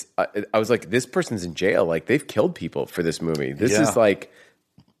this. I was like, this person's in jail. Like they've killed people for this movie. This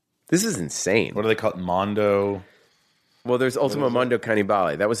is insane. What do they call it? Mondo. Well, there's Ultimo Mondo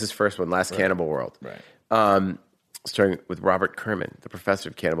Cannibale. That was his first one, Last Cannibal World. Right. Starting with Robert Kerman, the professor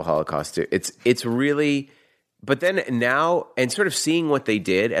of Cannibal Holocaust. Too. It's really, but then now, and sort of seeing what they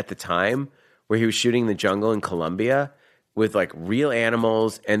did at the time, where he was shooting in the jungle in Colombia with like real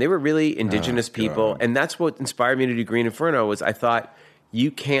animals, and they were really indigenous people, and that's what inspired me to do Green Inferno. Was I thought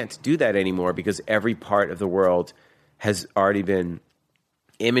you can't do that anymore because every part of the world has already been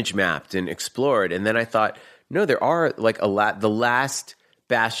image mapped and explored, and then I thought. No, there are like the last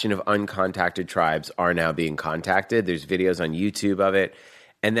bastion of uncontacted tribes are now being contacted. There's videos on YouTube of it.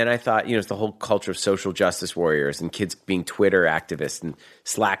 And then I thought, it's the whole culture of social justice warriors and kids being Twitter activists and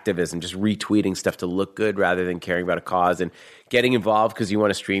Slacktivism, just retweeting stuff to look good rather than caring about a cause and getting involved because you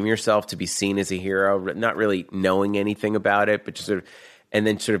want to stream yourself to be seen as a hero, not really knowing anything about it, but just and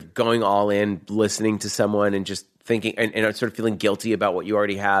then sort of going all in, listening to someone and just thinking and sort of feeling guilty about what you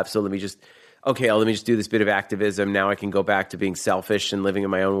already have. So let me just do this bit of activism. Now I can go back to being selfish and living in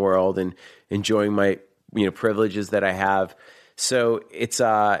my own world and enjoying my, privileges that I have. So it's,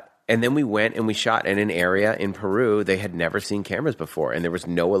 and then we went and we shot in an area in Peru. They had never seen cameras before and there was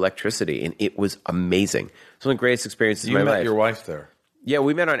no electricity and it was amazing. It's one of the greatest experiences of my life. You met your wife there? Yeah,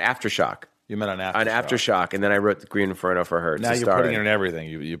 we met on Aftershock. You met on Aftershock. On Aftershock, and then I wrote the Green Inferno for her. Now you're putting her in everything.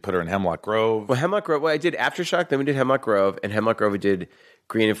 You put her in Hemlock Grove. Well, Hemlock Grove. Well, I did Aftershock, then we did Hemlock Grove, and Hemlock Grove we did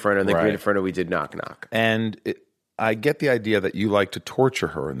Green Inferno, and then Green Inferno we did Knock Knock. And I get the idea that you like to torture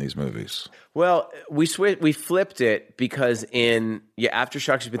her in these movies. Well, we flipped it because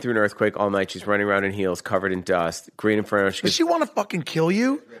Aftershock she's been through an earthquake all night. She's running around in heels, covered in dust. Green Inferno. Does she want to fucking kill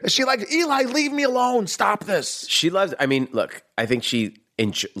you? Is she like, Eli, leave me alone. Stop this. She loves. I mean, look, I think she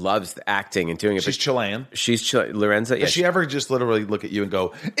loves the acting and doing it. She's Chilean. She's Lorenza. Does she ever just literally look at you and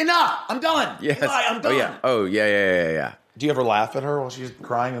go, enough, I'm done. Yes. Eli, I'm done. Oh, yeah. Do you ever laugh at her while she's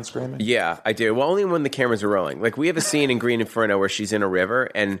crying and screaming? Yeah, I do. Well, only when the cameras are rolling. Like, we have a scene in Green Inferno where she's in a river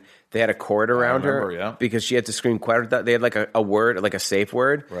and they had a cord around her because she had to scream quite. They had like a word, like a safe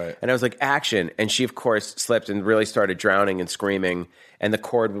word. Right. And I was like, action. And she, of course, slipped and really started drowning and screaming. And the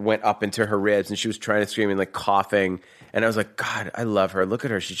cord went up into her ribs and she was trying to scream and like coughing. And I was like, God, I love her. Look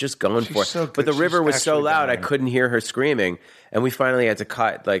at her. She's just going for it. So good. But the river was so loud, dying. I couldn't hear her screaming. And we finally had to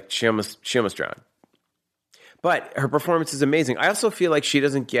cut. Like, she almost drowned. But her performance is amazing. I also feel like she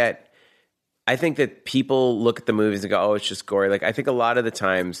doesn't get... I think that people look at the movies and go, oh, it's just gory. Like, I think a lot of the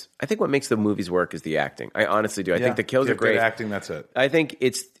times... I think what makes the movies work is the acting. I honestly do. I think the kills are great. Good acting, that's it. I think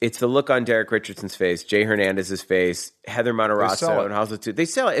it's the look on Derek Richardson's face, Jay Hernandez's face, Heather Matarazzo, and House of Two. They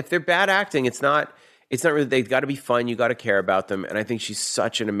sell it. If they're bad acting, it's not really... They've got to be fun. You got to care about them. And I think she's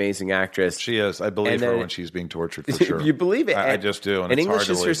such an amazing actress. She is. I believe her when she's being tortured, for sure. You believe it. I just do. And it's English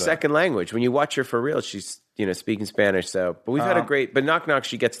hard to is her second language. When you watch her for real, she's speaking Spanish. So, but we've had a great. But Knock Knock,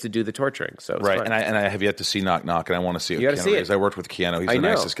 she gets to do the torturing. So it's fun. And I have yet to see Knock Knock, and I want to see it. You got to see it. I worked with Keanu. He's the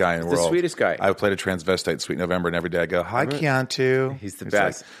nicest guy in the world. The sweetest guy. I played a transvestite in Sweet November, and every day I go, "Hi, Keanu." He's the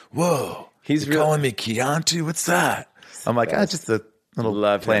best. Like, whoa, he's calling me Keanu. What's that? I'm like, just a little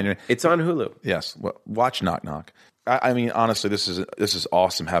love plan. It's on Hulu. Yes, watch Knock Knock. I mean, honestly, this is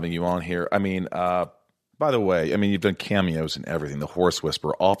awesome having you on here. I mean, by the way, you've done cameos in everything: The Horse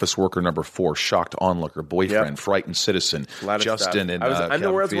Whisperer, Office Worker Number 4, Shocked Onlooker, Boyfriend, Frightened Citizen, Justin, and I'm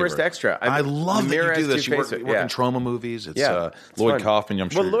the world's worst extra. I love that you do this. You work in trauma movies. It's Lloyd Kaufman. I'm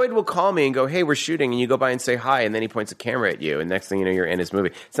sure. Well, Lloyd will call me and go, "Hey, we're shooting," and you go by and say hi, and then he points a camera at you, and next thing you know, you're in his movie.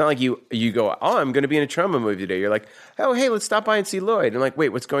 It's not like you go, "Oh, I'm going to be in a trauma movie today." You're like, "Oh, hey, let's stop by and see Lloyd." And I'm like, "Wait,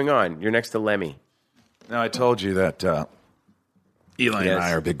 what's going on?" You're next to Lemmy. Now, I told you that Eli and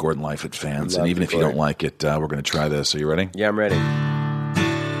I are big Gordon Lightfoot fans, and even if you don't like it, we're going to try this. Are you ready? Yeah, I'm ready.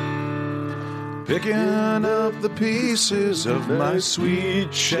 Picking up the pieces of my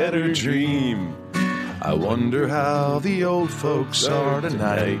sweet cheddar dream, I wonder how the old folks are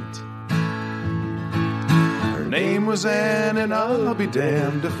tonight. name was Anne, and I'll be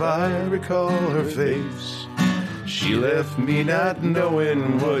damned if I recall her face. She left me not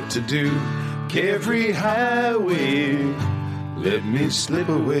knowing what to do. Carefree highway, let me slip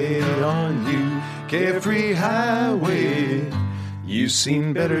away on you. Carefree highway, you've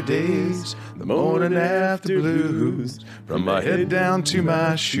seen better days. The morning after blues, from my head down to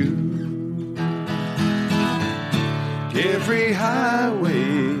my shoes. Carefree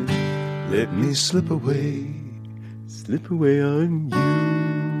highway, let me slip away on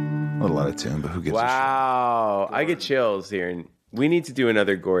you. A lot of tune, but who gives a shit? Wow. I get chills here. And we need to do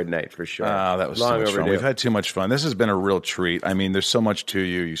another Gord night for sure. That was long so much overdue. fun. We've had too much fun. This has been a real treat. I mean, there's so much to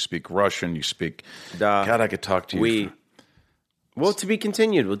you. You speak Russian. You speak... God, I could talk to you. Well, to be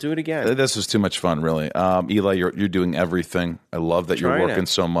continued. We'll do it again. This was too much fun, really. Eli, you're doing everything. I love that you're working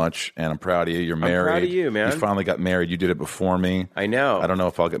so much, and I'm proud of you. You're married. I'm proud of you, man. You finally got married. You did it before me. I know. I don't know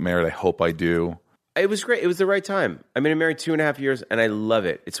if I'll get married. I hope I do. It was great. It was the right time. I mean, I'm married 2.5 years, and I love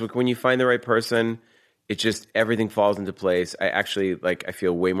it. It's like when you find the right person, it just, everything falls into place. I actually, I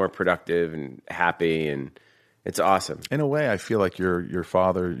feel way more productive and happy, and it's awesome. In a way, I feel like your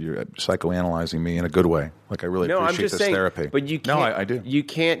father, you're psychoanalyzing me in a good way. Like, I really appreciate this therapy. But you can't, I do. You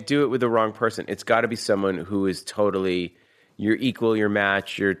can't do it with the wrong person. It's got to be someone who is totally your equal, your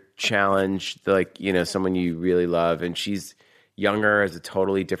match, your challenge, someone you really love. And she's younger, has a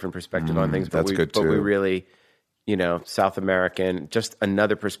totally different perspective on things. That's good, too. But we really, South American, just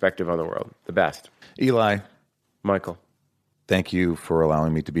another perspective on the world. The best. Eli. Michael. Thank you for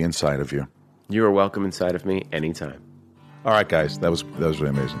allowing me to be inside of you. You are welcome inside of me anytime. All right, guys. That was really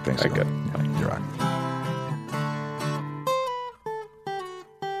amazing. Thanks. Good. Yeah, you're on.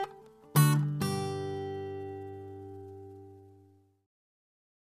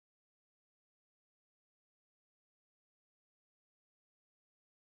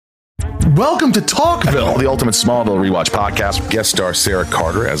 Welcome to Talkville. The Ultimate Smallville Rewatch Podcast. Guest star Sarah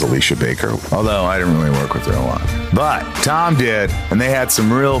Carter as Alicia Baker. Although I didn't really work with her a lot. But Tom did, and they had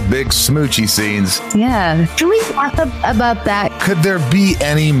some real big smoochy scenes. Yeah. Can we talk about that? Could there be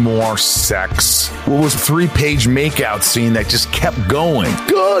any more sex? What was a 3-page makeout scene that just kept going?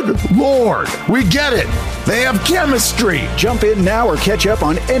 Good Lord. We get it. They have chemistry. Jump in now or catch up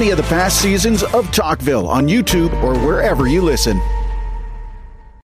on any of the past seasons of Talkville on YouTube or wherever you listen.